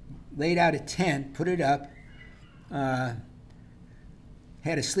 laid out a tent, put it up, had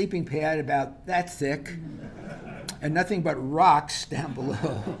a sleeping pad about that thick, and nothing but rocks down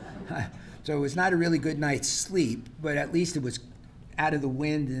below. So it was not a really good night's sleep, but at least it was out of the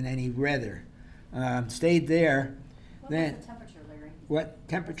wind and any weather. Stayed there. What was the temperature, Larry? What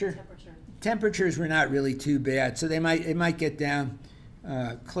temperature? Temperature. Temperatures were not really too bad, so it might get down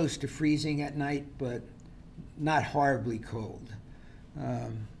close to freezing at night, but not horribly cold.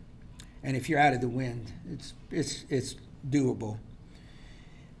 And if you're out of the wind, it's doable.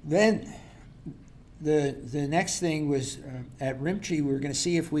 Then the next thing was at Rimchi, we were going to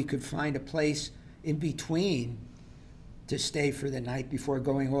see if we could find a place in between to stay for the night before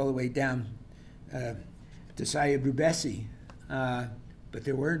going all the way down to Sayabubesi, but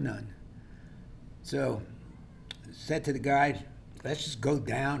there were none. So said to the guide, let's just go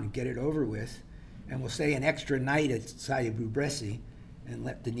down and get it over with, and we'll stay an extra night at Sayabubesi and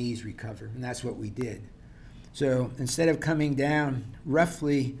let the knees recover, and that's what we did. So instead of coming down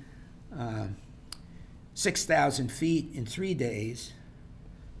roughly 6,000 feet in 3 days,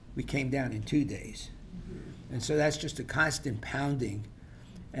 we came down in 2 days. And so that's just a constant pounding.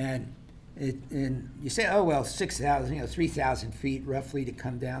 And you say, oh, well, 6,000, 3,000 feet roughly to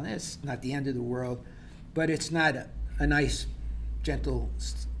come down. It's not the end of the world, but it's not a nice, gentle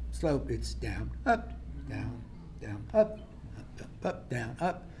slope. It's down, up, down, down, up, up, down,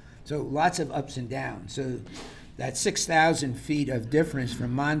 up. So lots of ups and downs. So that 6,000 feet of difference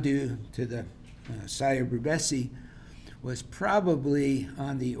from Mandu to the Sayabubesi was probably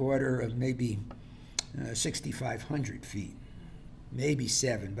on the order of maybe 6,500 feet, maybe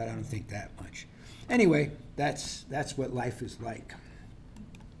 7, but I don't think that much. Anyway, that's what life is like.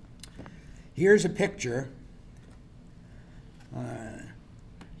 Here's a picture.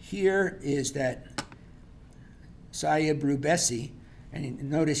 Here is that Saya Brubesi, and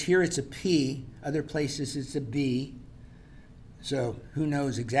notice here it's a P, other places it's a B, so who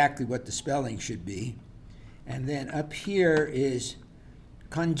knows exactly what the spelling should be. And then up here is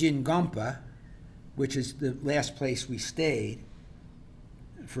Kanjin Gompa, which is the last place we stayed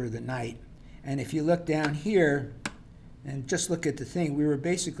for the night. And if you look down here and just look at the thing, we were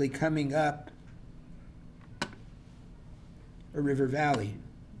basically coming up a river valley.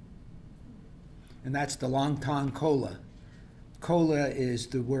 And that's the Longtong Kola. Kola is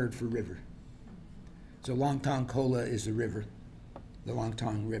the word for river. So Longtong Kola is the river, the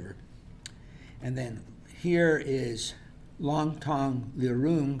Longtong River. And then here is Longtong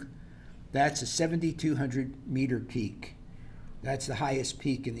Lirung. That's a 7,200 meter peak. That's the highest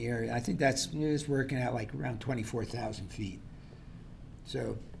peak in the area. I think that's working out like around 24,000 feet.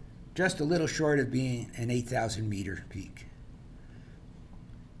 So just a little short of being an 8,000 meter peak.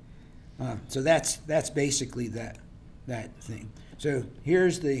 So that's basically that thing. So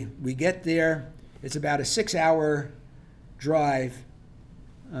here's we get there. It's about a 6-hour drive,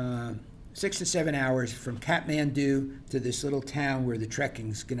 6 to 7 hours from Kathmandu to this little town where the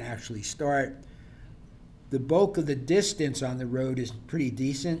trekking's going to actually start. The bulk of the distance on the road is pretty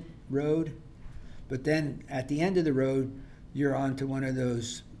decent road, but then at the end of the road, you're onto one of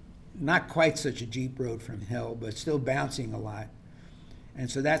those, not quite such a jeep road from hell, but still bouncing a lot. And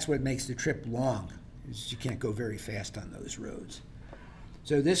so that's what makes the trip long, is you can't go very fast on those roads.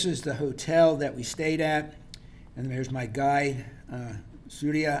 So this is the hotel that we stayed at, and there's my guide,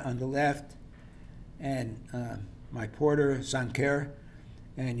 Surya, on the left, and my porter, Sanker,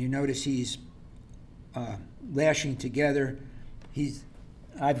 and you notice he's lashing together.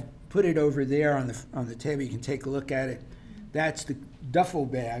 I've put it over there on the table. You can take a look at it. That's the duffel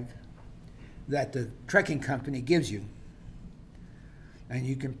bag that the trekking company gives you, and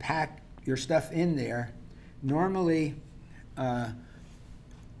you can pack your stuff in there. Normally,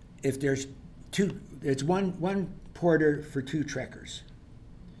 if there's it's one porter for 2 trekkers,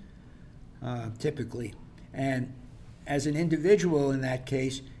 typically, and as an individual in that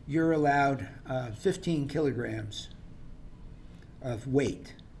case, you're allowed 15 kilograms of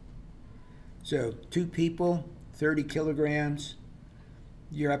weight. So 2 people, 30 kilograms,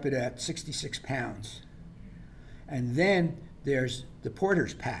 you're up at 66 pounds. And then there's the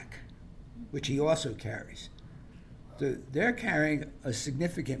porter's pack, which he also carries. So they're carrying a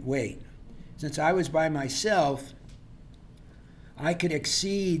significant weight. Since I was by myself, I could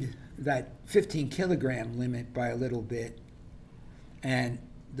exceed that 15 kilogram limit by a little bit, and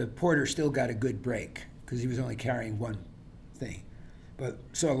the porter still got a good break because he was only carrying one thing. But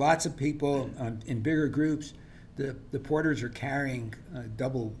so lots of people in bigger groups, the porters are carrying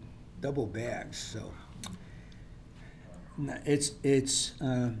double bags. So it's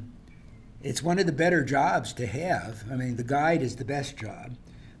one of the better jobs to have. I mean, the guide is the best job,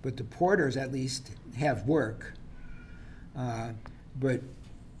 but the porters at least have work. But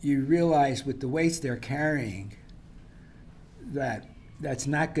you realize with the weights they're carrying that that's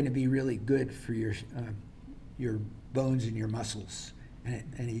not going to be really good for your bones and your muscles.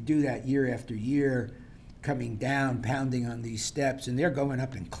 And you do that year after year, coming down, pounding on these steps, and they're going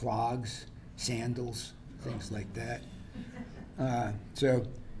up in clogs, sandals, things like that. So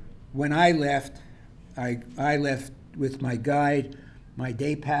when I left, I left with my guide, my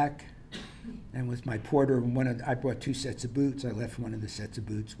day pack, and with my porter. I brought 2 sets of boots. I left one of the sets of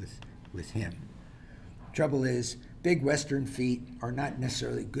boots with him. Trouble is, big Western feet are not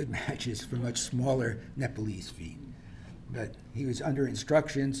necessarily good matches for much smaller Nepalese feet. But he was under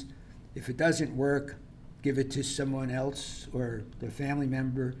instructions. If it doesn't work, give it to someone else or the family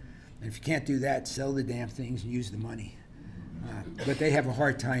member. And if you can't do that, sell the damn things and use the money. But they have a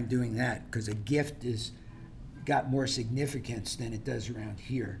hard time doing that because a gift is got more significance than it does around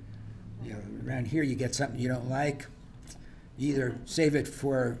here. You know, around here you get something you don't like, you either save it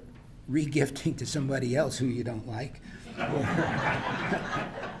for re-gifting to somebody else who you don't like,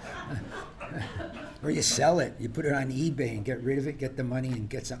 or you sell it, you put it on eBay and get rid of it, get the money and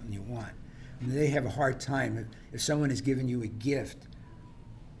get something you want. And they have a hard time. If someone has given you a gift,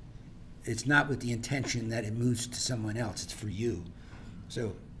 it's not with the intention that it moves to someone else, it's for you.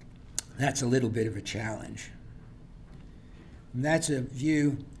 So that's a little bit of a challenge. And that's a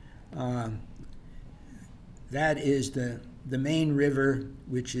view. That is the main river,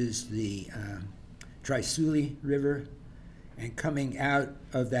 which is the Trisuli River, and coming out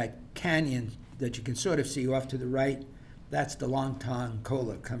of that canyon that you can sort of see off to the right, that's the Langtang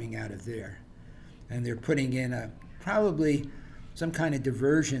Kola coming out of there. And they're putting in probably some kind of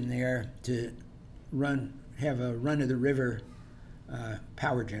diversion there to have a run-of-the-river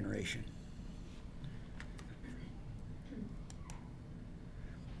power generation.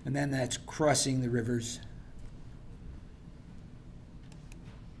 And then that's crossing the rivers.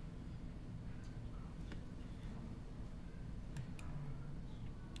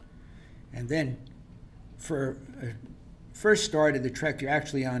 And then for first start of the trek, you're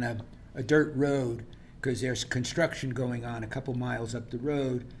actually on a dirt road because there's construction going on a couple miles up the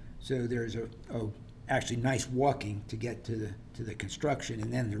road. So there's actually nice walking to get to the construction,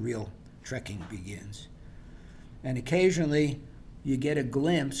 and then the real trekking begins. And occasionally you get a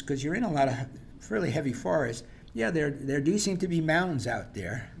glimpse, because you're in a lot of fairly heavy forest. Yeah, there do seem to be mountains out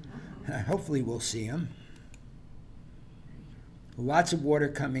there. Hopefully we'll see them. Lots of water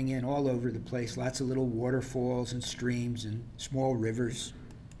coming in all over the place, lots of little waterfalls and streams and small rivers.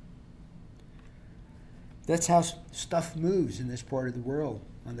 That's how stuff moves in this part of the world,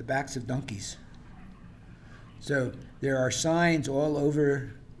 on the backs of donkeys. So there are signs all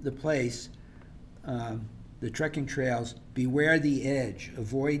over the place, the trekking trails: beware the edge,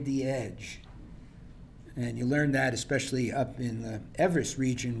 avoid the edge. And you learn that especially up in the Everest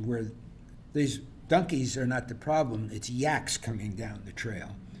region, where these donkeys are not the problem, it's yaks coming down the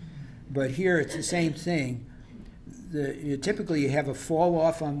trail. But here it's the same thing. Typically you have a fall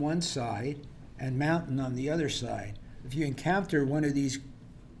off on one side and mountain on the other side. If you encounter one of these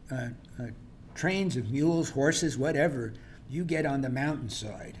trains of mules, horses, whatever, you get on the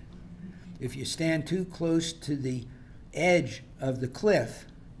mountainside. If you stand too close to the edge of the cliff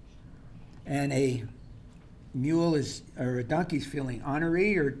and a mule or a donkey's feeling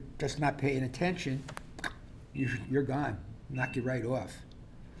ornery or just not paying attention, you're gone. Knock you right off.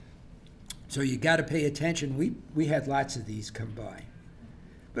 So you got to pay attention. We had lots of these come by,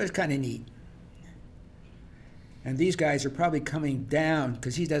 but it's kind of neat. And these guys are probably coming down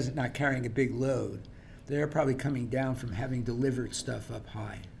because he's not carrying a big load. They're probably coming down from having delivered stuff up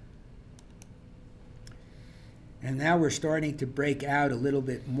high. And now we're starting to break out a little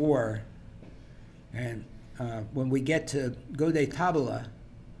bit more. And when we get to Gode Tabala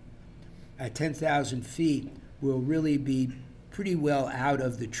at 10,000 feet, we'll really be pretty well out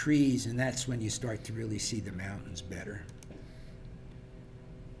of the trees, and that's when you start to really see the mountains better.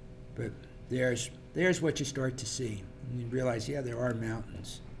 But there's what you start to see. And you realize, yeah, there are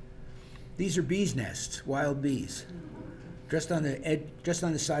mountains. These are bees' nests, wild bees, just on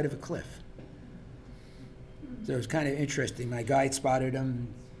the side of a cliff. So it was kind of interesting. My guide spotted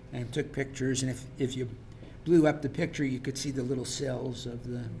them and took pictures, and if you blew up the picture, you could see the little cells of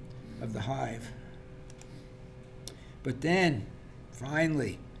the hive. But then,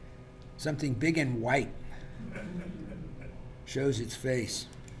 finally, something big and white shows its face.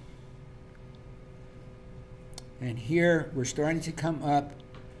 And here we're starting to come up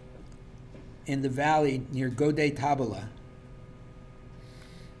in the valley near Gode Tabala,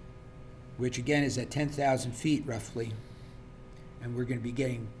 which again is at 10,000 feet roughly. And we're going to be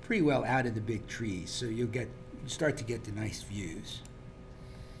getting pretty well out of the big trees, so you start to get the nice views.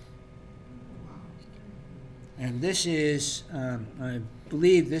 And this is, I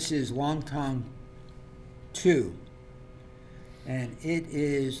believe this is Langtang 2, and it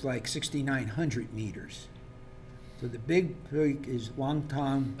is like 6,900 meters. So the big peak is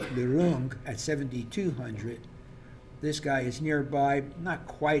Langtang Lirung at 7,200. This guy is nearby, not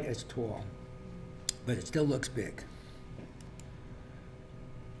quite as tall, but it still looks big.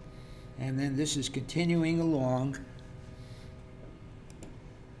 And then this is continuing along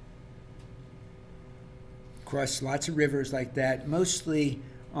across lots of rivers like that, mostly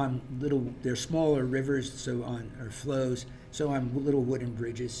on they're smaller rivers, or flows, so on little wooden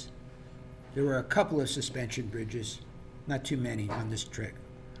bridges. There were a couple of suspension bridges, not too many on this trek.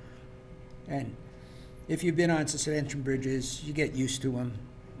 And if you've been on suspension bridges, you get used to them.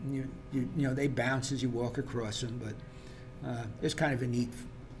 You know, they bounce as you walk across them, but it's kind of a neat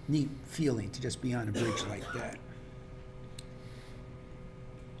feeling to just be on a bridge like that.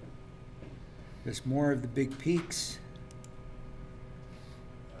 There's more of the big peaks.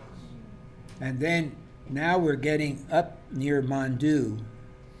 And then now we're getting up near Mandu,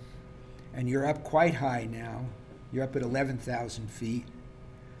 and you're up quite high now. You're up at 11,000 feet.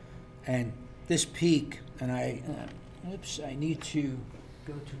 And this peak, and I need to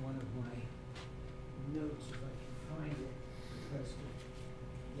go to one of my notes if I can find it, because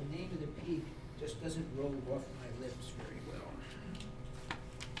the name of the peak just doesn't roll off my lips very well.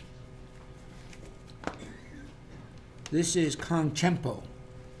 This is Kangchempo.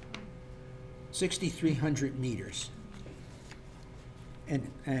 6,300 meters.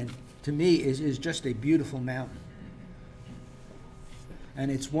 And to me is just a beautiful mountain. And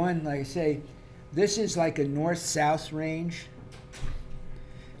it's one, like I say, this is like a north-south range,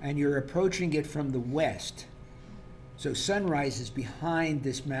 and you're approaching it from the west. So sunrise is behind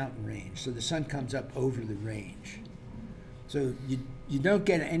this mountain range, so the sun comes up over the range. So you don't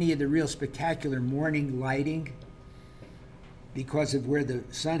get any of the real spectacular morning lighting because of where the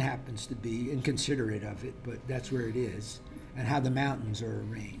sun happens to be, inconsiderate of it, but that's where it is, and how the mountains are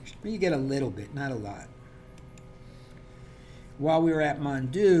arranged. But you get a little bit, not a lot. While we were at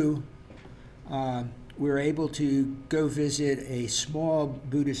Mandu, we were able to go visit a small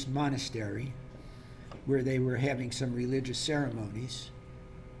Buddhist monastery where they were having some religious ceremonies,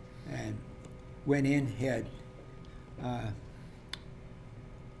 and went in, had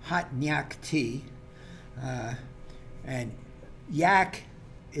hot nyak tea, and yak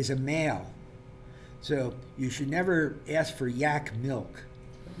is a male, so you should never ask for yak milk,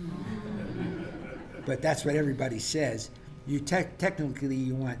 but that's what everybody says. You technically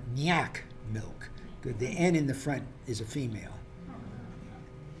you want nyak milk, because the N in the front is a female.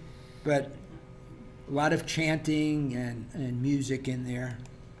 But a lot of chanting and music in there.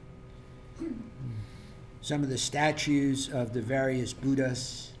 Some of the statues of the various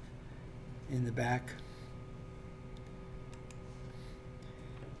Buddhas in the back.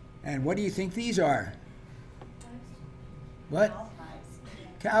 And what do you think these are? What? Cow pies.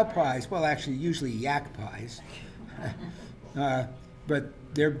 Cow pies. Well, actually, usually yak pies. But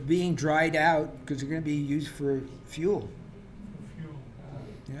they're being dried out because they're going to be used for fuel.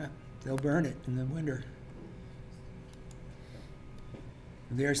 Yeah, they'll burn it in the winter.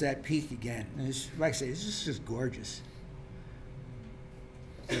 And there's that peak again. And it's, like I say, this is just gorgeous.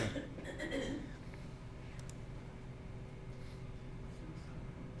 So.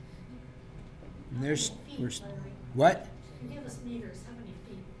 And there's what? Give us meters. How many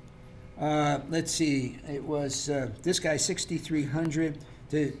feet? Let's see. It was this guy 6,300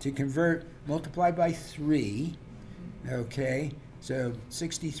 to convert. Multiply by 3. Okay, so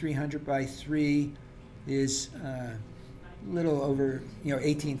 6,300 by 3 is a little over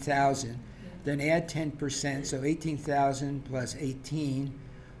 18,000. Then add 10%, so 18,000 plus 18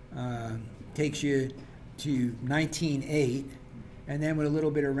 takes you to 19,800, and then with a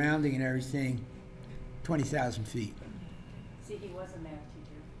little bit of rounding and everything, 20,000 feet. See, he was a math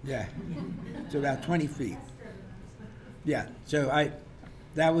teacher. Yeah, so about 20 feet. Yeah, so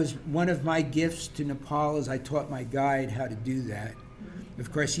that was one of my gifts to Nepal, is I taught my guide how to do that.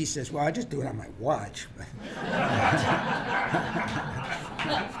 Of course, he says, well, I just do it on my watch.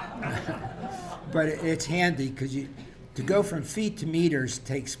 But it's handy because to go from feet to meters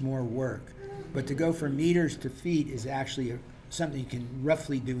takes more work. But to go from meters to feet is actually something you can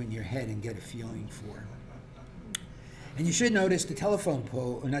roughly do in your head and get a feeling for. And you should notice the telephone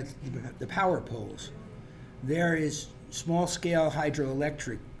pole, or not the power poles. There is small-scale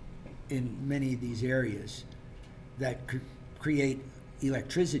hydroelectric in many of these areas that create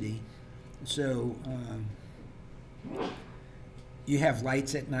electricity. So you have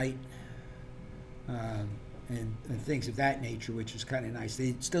lights at night and things of that nature, which is kind of nice.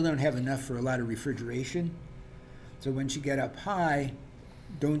 They still don't have enough for a lot of refrigeration. So once you get up high,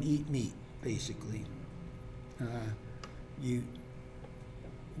 don't eat meat, basically.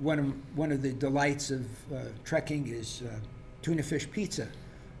 One of the delights of trekking is tuna fish pizza,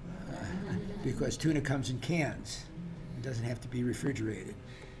 because tuna comes in cans. It doesn't have to be refrigerated.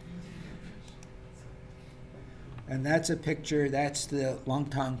 And that's a picture, that's the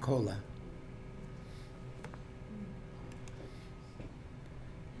Langtang Kola.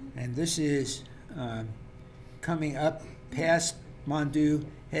 And this is coming up past Mandu,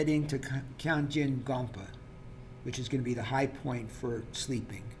 heading to Kyanjin Gompa, which is going to be the high point for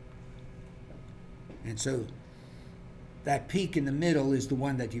sleeping. And so that peak in the middle is the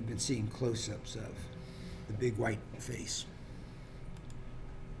one that you've been seeing close-ups of, the big white face.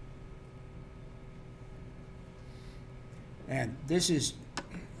 And this is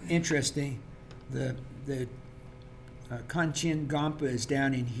interesting. The Kanchin Gompa is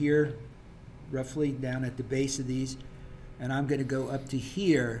down in here, roughly down at the base of these, and I'm going to go up to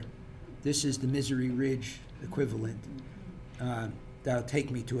here. This is the Misery Ridge equivalent. That'll take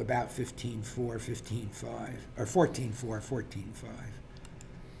me to about 15.4, 15.5, or 14.4, 14.5.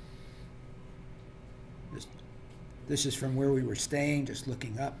 This is from where we were staying, just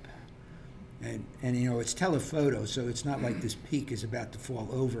looking up. And it's telephoto, so it's not like this peak is about to fall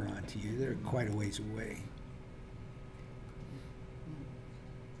over onto you. They're quite a ways away.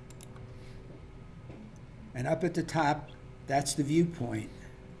 And up at the top, that's the viewpoint.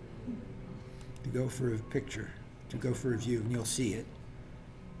 to go for a picture, to go for a view, and you'll see it.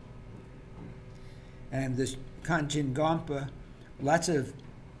 And this Kanchenjunga, lots of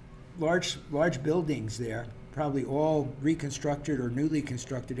large buildings there, probably all reconstructed or newly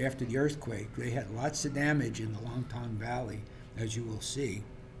constructed after the earthquake. They had lots of damage in the Langtang Valley, as you will see.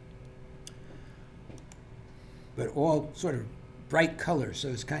 But all sort of bright colors, so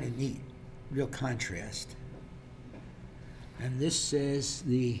it's kind of neat, real contrast. And this says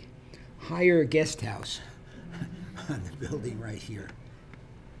the Higher Guest House on the building right here.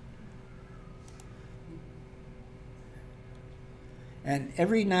 And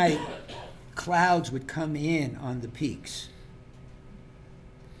every night, clouds would come in on the peaks.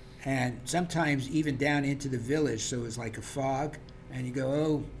 And sometimes even down into the village, so it was like a fog. And you go,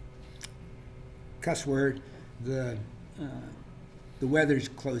 oh, cuss word, the weather's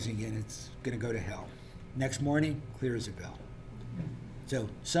closing in, it's going to go to hell. Next morning, clear as a bell. So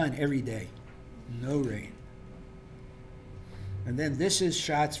sun every day, no rain. And then this is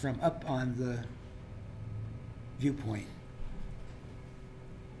shots from up on the viewpoint.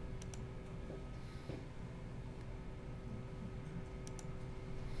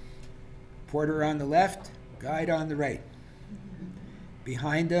 Porter on the left, guide on the right.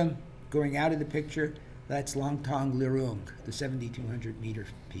 Behind them, going out of the picture, that's Langtang Lirung, the 7,200 meter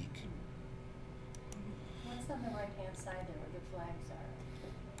peak. What's on the right-hand side there where the flags are?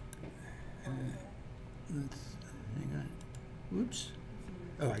 Hang on. Oops.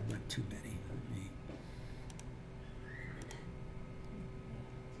 Oh, I went too many.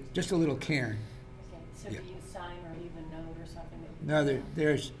 Just a little cairn. Okay, so Yeah. do you sign or leave a note or something? No,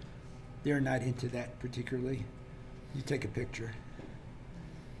 they're not into that particularly. You take a picture.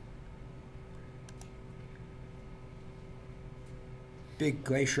 Big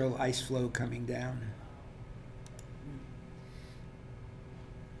glacial ice flow coming down.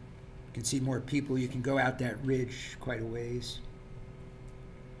 You can see more people. You can go out that ridge quite a ways.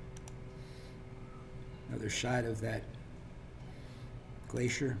 Another shot of that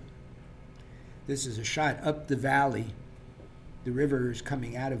glacier. This is a shot up the valley. The river is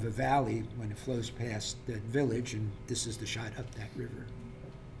coming out of a valley when it flows past that village, and this is the shot up that river.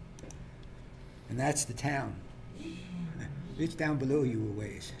 And that's the town. It's down below you a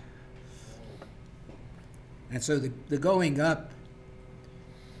ways. And so the going up,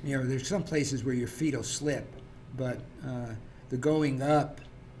 you know, there's some places where your feet will slip, but the going up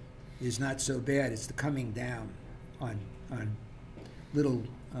is not so bad. It's the coming down on little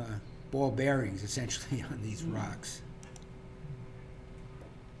ball bearings, essentially, on these rocks.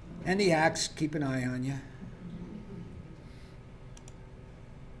 And the axe, keep an eye on you.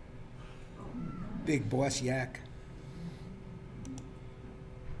 Big boss yak.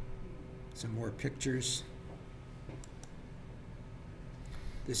 Some more pictures.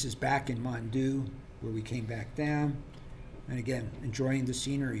 This is back in Mandu, where we came back down. And again, enjoying the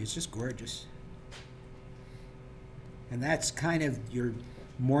scenery. It's just gorgeous. And that's kind of your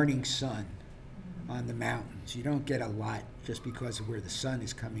morning sun on the mountains. You don't get a lot just because of where the sun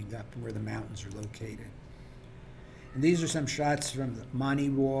is coming up and where the mountains are located. And these are some shots from the Mani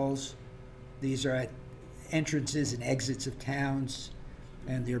walls. These are at entrances and exits of towns,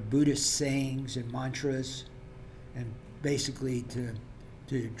 and they're Buddhist sayings and mantras, and basically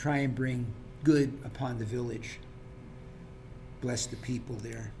to try and bring good upon the village. Bless the people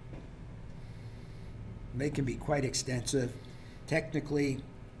there. They can be quite extensive. Technically,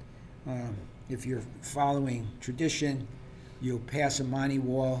 if you're following tradition, you'll pass a Mani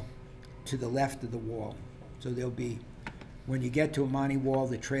wall to the left of the wall. So there'll be, when you get to a Mani wall,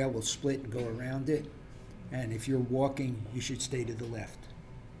 the trail will split and go around it. And if you're walking, you should stay to the left.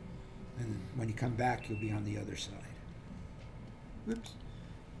 And when you come back, you'll be on the other side. Whoops.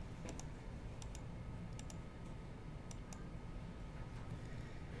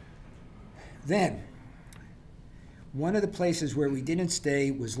 Then, one of the places where we didn't stay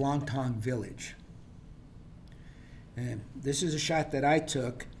was Langtang Village. And this is a shot that I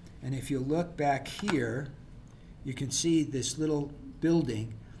took, and if you look back here, you can see this little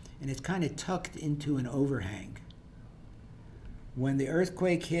building, and it's kind of tucked into an overhang. When the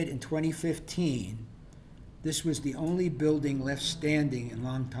earthquake hit in 2015, this was the only building left standing in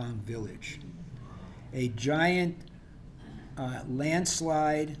Langtang Village. A giant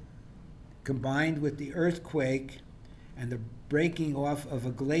landslide combined with the earthquake and the breaking off of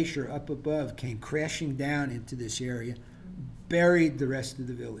a glacier up above came crashing down into this area, buried the rest of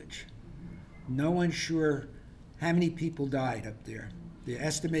the village. No one's sure how many people died up there. The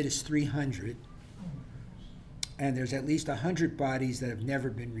estimate is 300, and there's at least 100 bodies that have never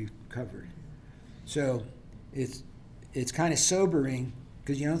been recovered. So it's kind of sobering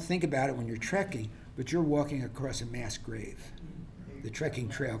because you don't think about it when you're trekking, but you're walking across a mass grave. The trekking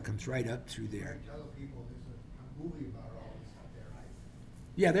trail comes right up through there. Tell people there's a movie about all this up there, right?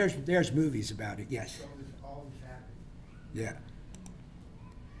 Yeah, there's movies about it, yes. So this all this happened. Yeah.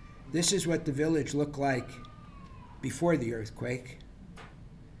 This is what the village looked like before the earthquake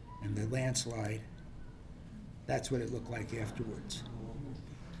and the landslide. That's what it looked like afterwards.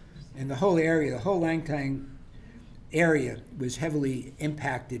 And the whole area, the whole Langtang area was heavily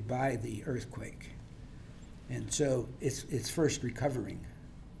impacted by the earthquake. And so it's first recovering.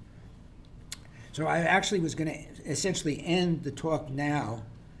 So I actually was going to essentially end the talk now.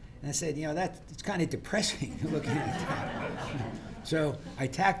 And I said, it's kind of depressing looking at that. So I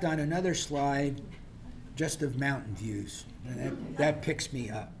tacked on another slide just of mountain views. And that picks me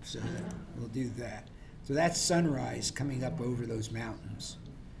up. So we'll do that. So that's sunrise coming up over those mountains.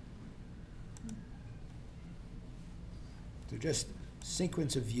 So just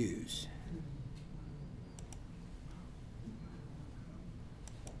sequence of views.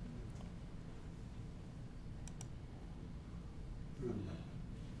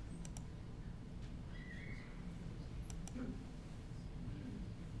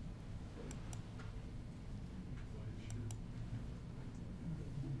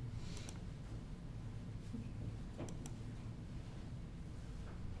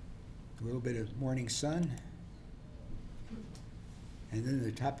 A little bit of morning sun. And then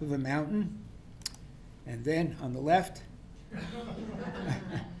the top of a mountain. And then on the left,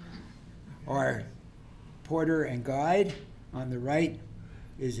 our porter and guide. On the right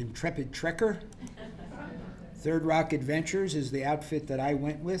is Intrepid Trekker. Third Rock Adventures is the outfit that I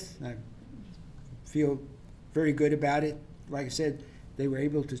went with. I feel very good about it. Like I said, they were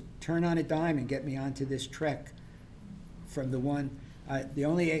able to turn on a dime and get me onto this trek from the one. The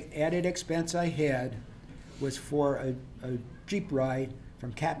only added expense I had was for a Jeep ride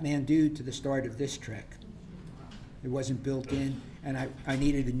from Kathmandu to the start of this trek. It wasn't built in, and I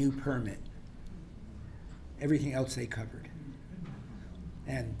needed a new permit. Everything else they covered.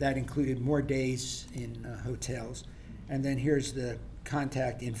 And that included more days in hotels. And then here's the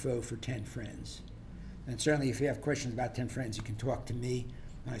contact info for 10 Friends. And certainly if you have questions about 10 Friends, you can talk to me.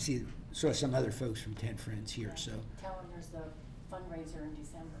 I saw some other folks from 10 Friends here. So Tell them there's the fundraiser in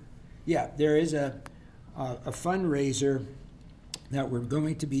December. Yeah, there is a fundraiser that we're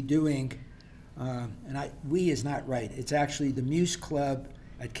going to be doing, and we is not right. It's actually the Muse Club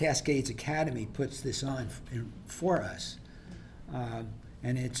at Cascades Academy puts this on for us.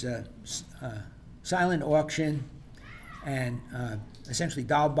 And it's a silent auction and essentially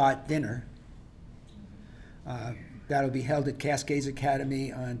Dalbot dinner. That'll be held at Cascades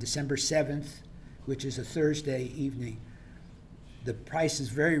Academy on December 7th, which is a Thursday evening. The price is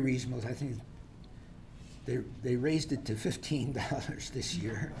very reasonable. I think they raised it to $15 this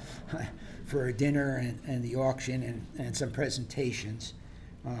year for a dinner and the auction and some presentations.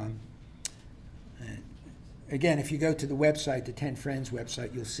 Again, if you go to the website, the 10 Friends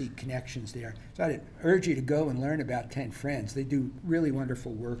website, you'll see connections there. So I'd urge you to go and learn about 10 Friends. They do really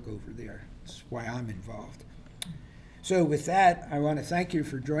wonderful work over there. That's why I'm involved. So with that, I want to thank you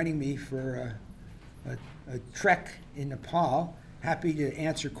for joining me for a trek in Nepal. Happy to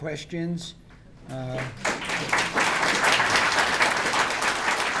answer questions.